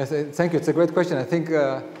 Yes, thank you. It's a great question. I think,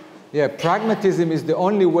 pragmatism is the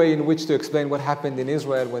only way in which to explain what happened in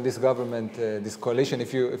Israel when this government, this coalition,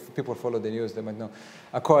 if people follow the news, they might know,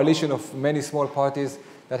 a coalition of many small parties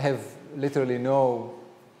that have literally no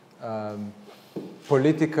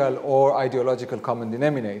political or ideological common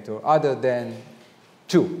denominator other than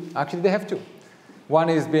two. Actually, they have two. One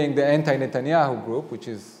is being the anti-Netanyahu group, which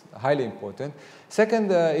is highly important. Second,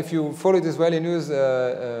 if you follow the Israeli news,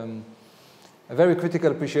 a very critical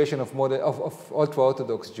appreciation of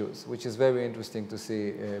ultra-Orthodox Jews, which is very interesting to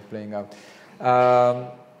see playing out.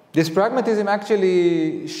 This pragmatism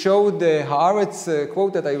actually showed the Haaretz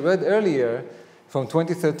quote that I read earlier from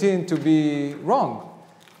 2013 to be wrong.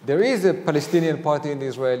 There is a Palestinian party in the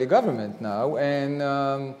Israeli government now, and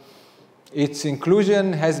its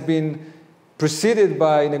inclusion has been preceded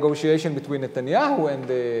by negotiation between Netanyahu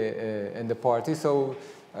and the party. So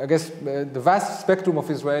I guess the vast spectrum of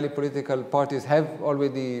Israeli political parties have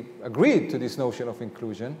already agreed to this notion of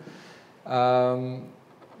inclusion. But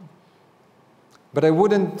I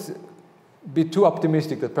wouldn't be too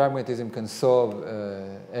optimistic that pragmatism can solve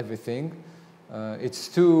everything. It's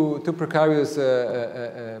too precarious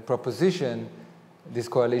a proposition, this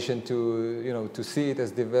coalition, to see it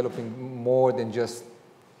as developing more than just,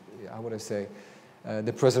 how would I say,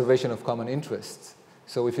 the preservation of common interests.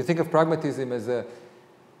 So if you think of pragmatism as a,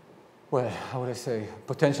 well, how would I say,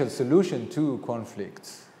 potential solution to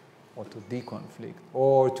conflicts, or to de-conflict,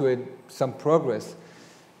 or to some progress,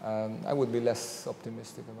 I would be less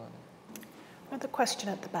optimistic about it. Another question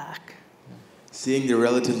at the back. Seeing the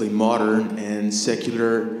relatively modern and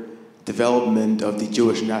secular development of the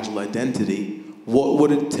Jewish national identity, what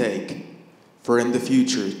would it take for in the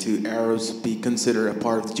future to Arabs be considered a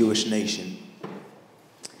part of the Jewish nation?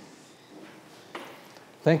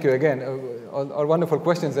 Thank you again. All wonderful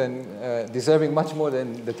questions and deserving much more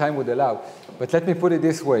than the time would allow. But let me put it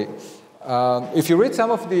this way. If you read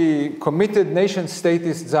some of the committed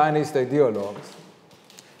nation-statist Zionist ideologues,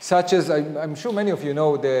 such as, I'm sure many of you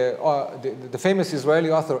know, the famous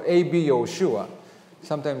Israeli author A.B. Yehoshua,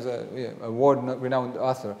 sometimes a world-renowned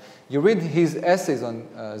author. You read his essays on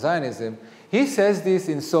Zionism, he says this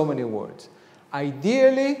in so many words.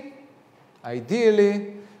 Ideally,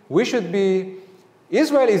 we should be,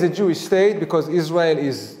 Israel is a Jewish state because Israel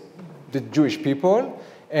is the Jewish people,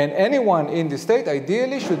 and anyone in the state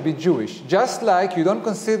ideally should be Jewish. Just like you don't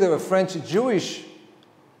consider a French Jewish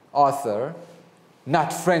author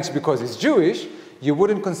not French because he's Jewish, you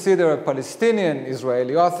wouldn't consider a Palestinian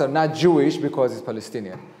Israeli author not Jewish because he's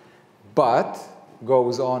Palestinian. But,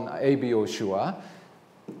 goes on A.B. Yehoshua,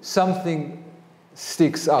 something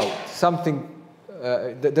sticks out.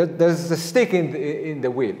 There's a stick in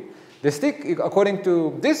the wheel. The stick, according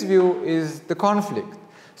to this view, is the conflict.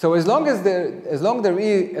 So as long as there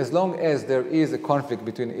is a conflict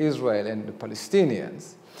between Israel and the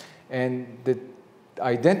Palestinians, and the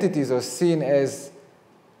identities are seen as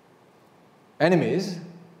enemies,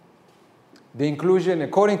 the inclusion,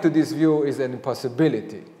 according to this view, is an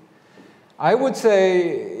impossibility. I would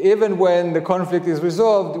say, even when the conflict is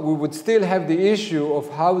resolved, we would still have the issue of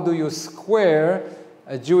how do you square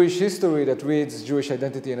a Jewish history that reads Jewish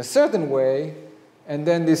identity in a certain way, and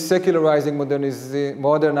then this secularizing,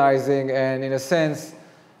 modernizing, and in a sense,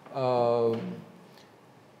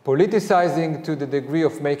 politicizing to the degree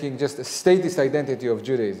of making just a statist identity of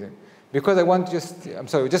Judaism. Because I want just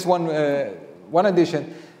one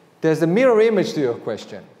addition. There's a mirror image to your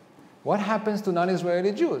question. What happens to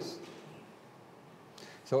non-Israeli Jews?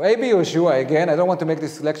 So A.B. Yehoshua, again, I don't want to make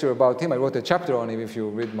this lecture about him. I wrote a chapter on him if you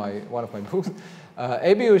read one of my books.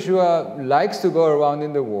 A.B. Yehoshua likes to go around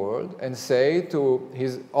in the world and say to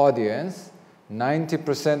his audience,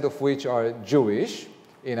 90% of which are Jewish,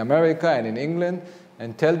 in America and in England,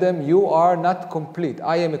 and tell them, you are not complete.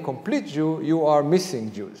 I am a complete Jew, you are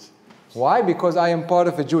missing Jews. Why? Because I am part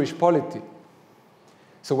of a Jewish polity.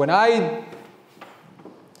 So when I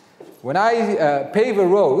pave a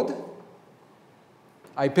road,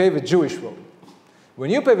 I pave a Jewish road.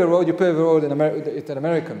 When you pave a road, it's an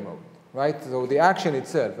American road, right? So the action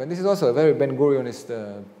itself, and this is also a very Ben-Gurionist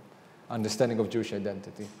understanding of Jewish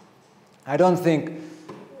identity. I don't think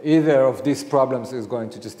either of these problems is going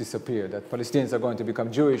to just disappear, that Palestinians are going to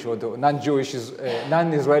become Jewish, or the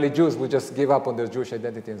non-Israeli Jews will just give up on their Jewish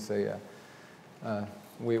identity and say,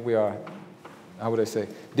 we are, how would I say,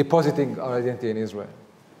 depositing our identity in Israel.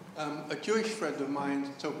 A Jewish friend of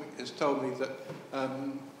mine has told me that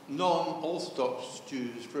non-Orthodox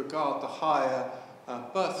Jews regard the higher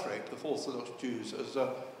birth rate of Orthodox Jews as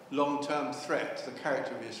a long-term threat to the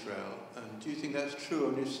character of Israel? And do you think that's true?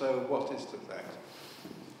 And if so, what is the fact?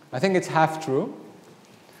 I think it's half true.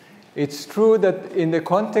 It's true that in the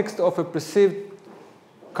context of a perceived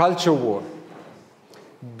culture war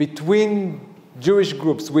between Jewish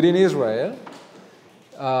groups within Israel,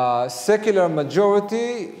 secular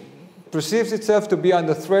majority perceives itself to be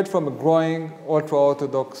under threat from a growing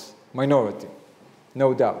ultra-Orthodox minority,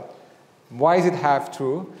 no doubt. Why is it half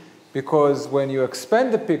true? Because when you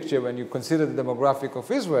expand the picture, when you consider the demographic of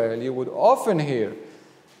Israel, you would often hear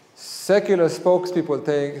secular spokespeople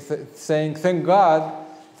saying, thank God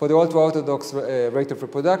for the ultra-Orthodox rate of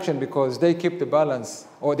reproduction because they keep the balance,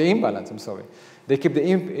 or the imbalance, I'm sorry. They keep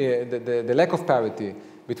the lack of parity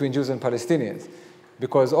between Jews and Palestinians.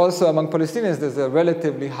 Because also among Palestinians, there's a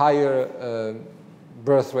relatively higher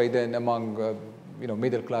birth rate than among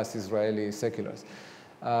middle-class Israeli seculars.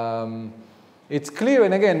 It's clear,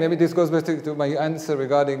 and again, maybe this goes back to my answer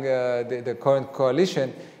regarding the current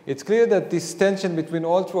coalition. It's clear that this tension between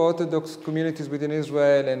ultra-Orthodox communities within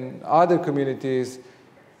Israel and other communities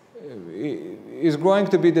is going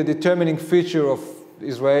to be the determining feature of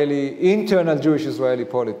internal Jewish Israeli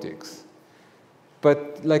politics.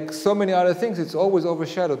 But like so many other things, it's always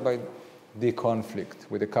overshadowed by the conflict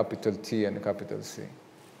with a capital T and a capital C.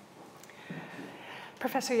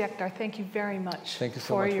 Professor Yadgar, thank you very much, thank you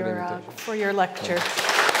so much for your lecture.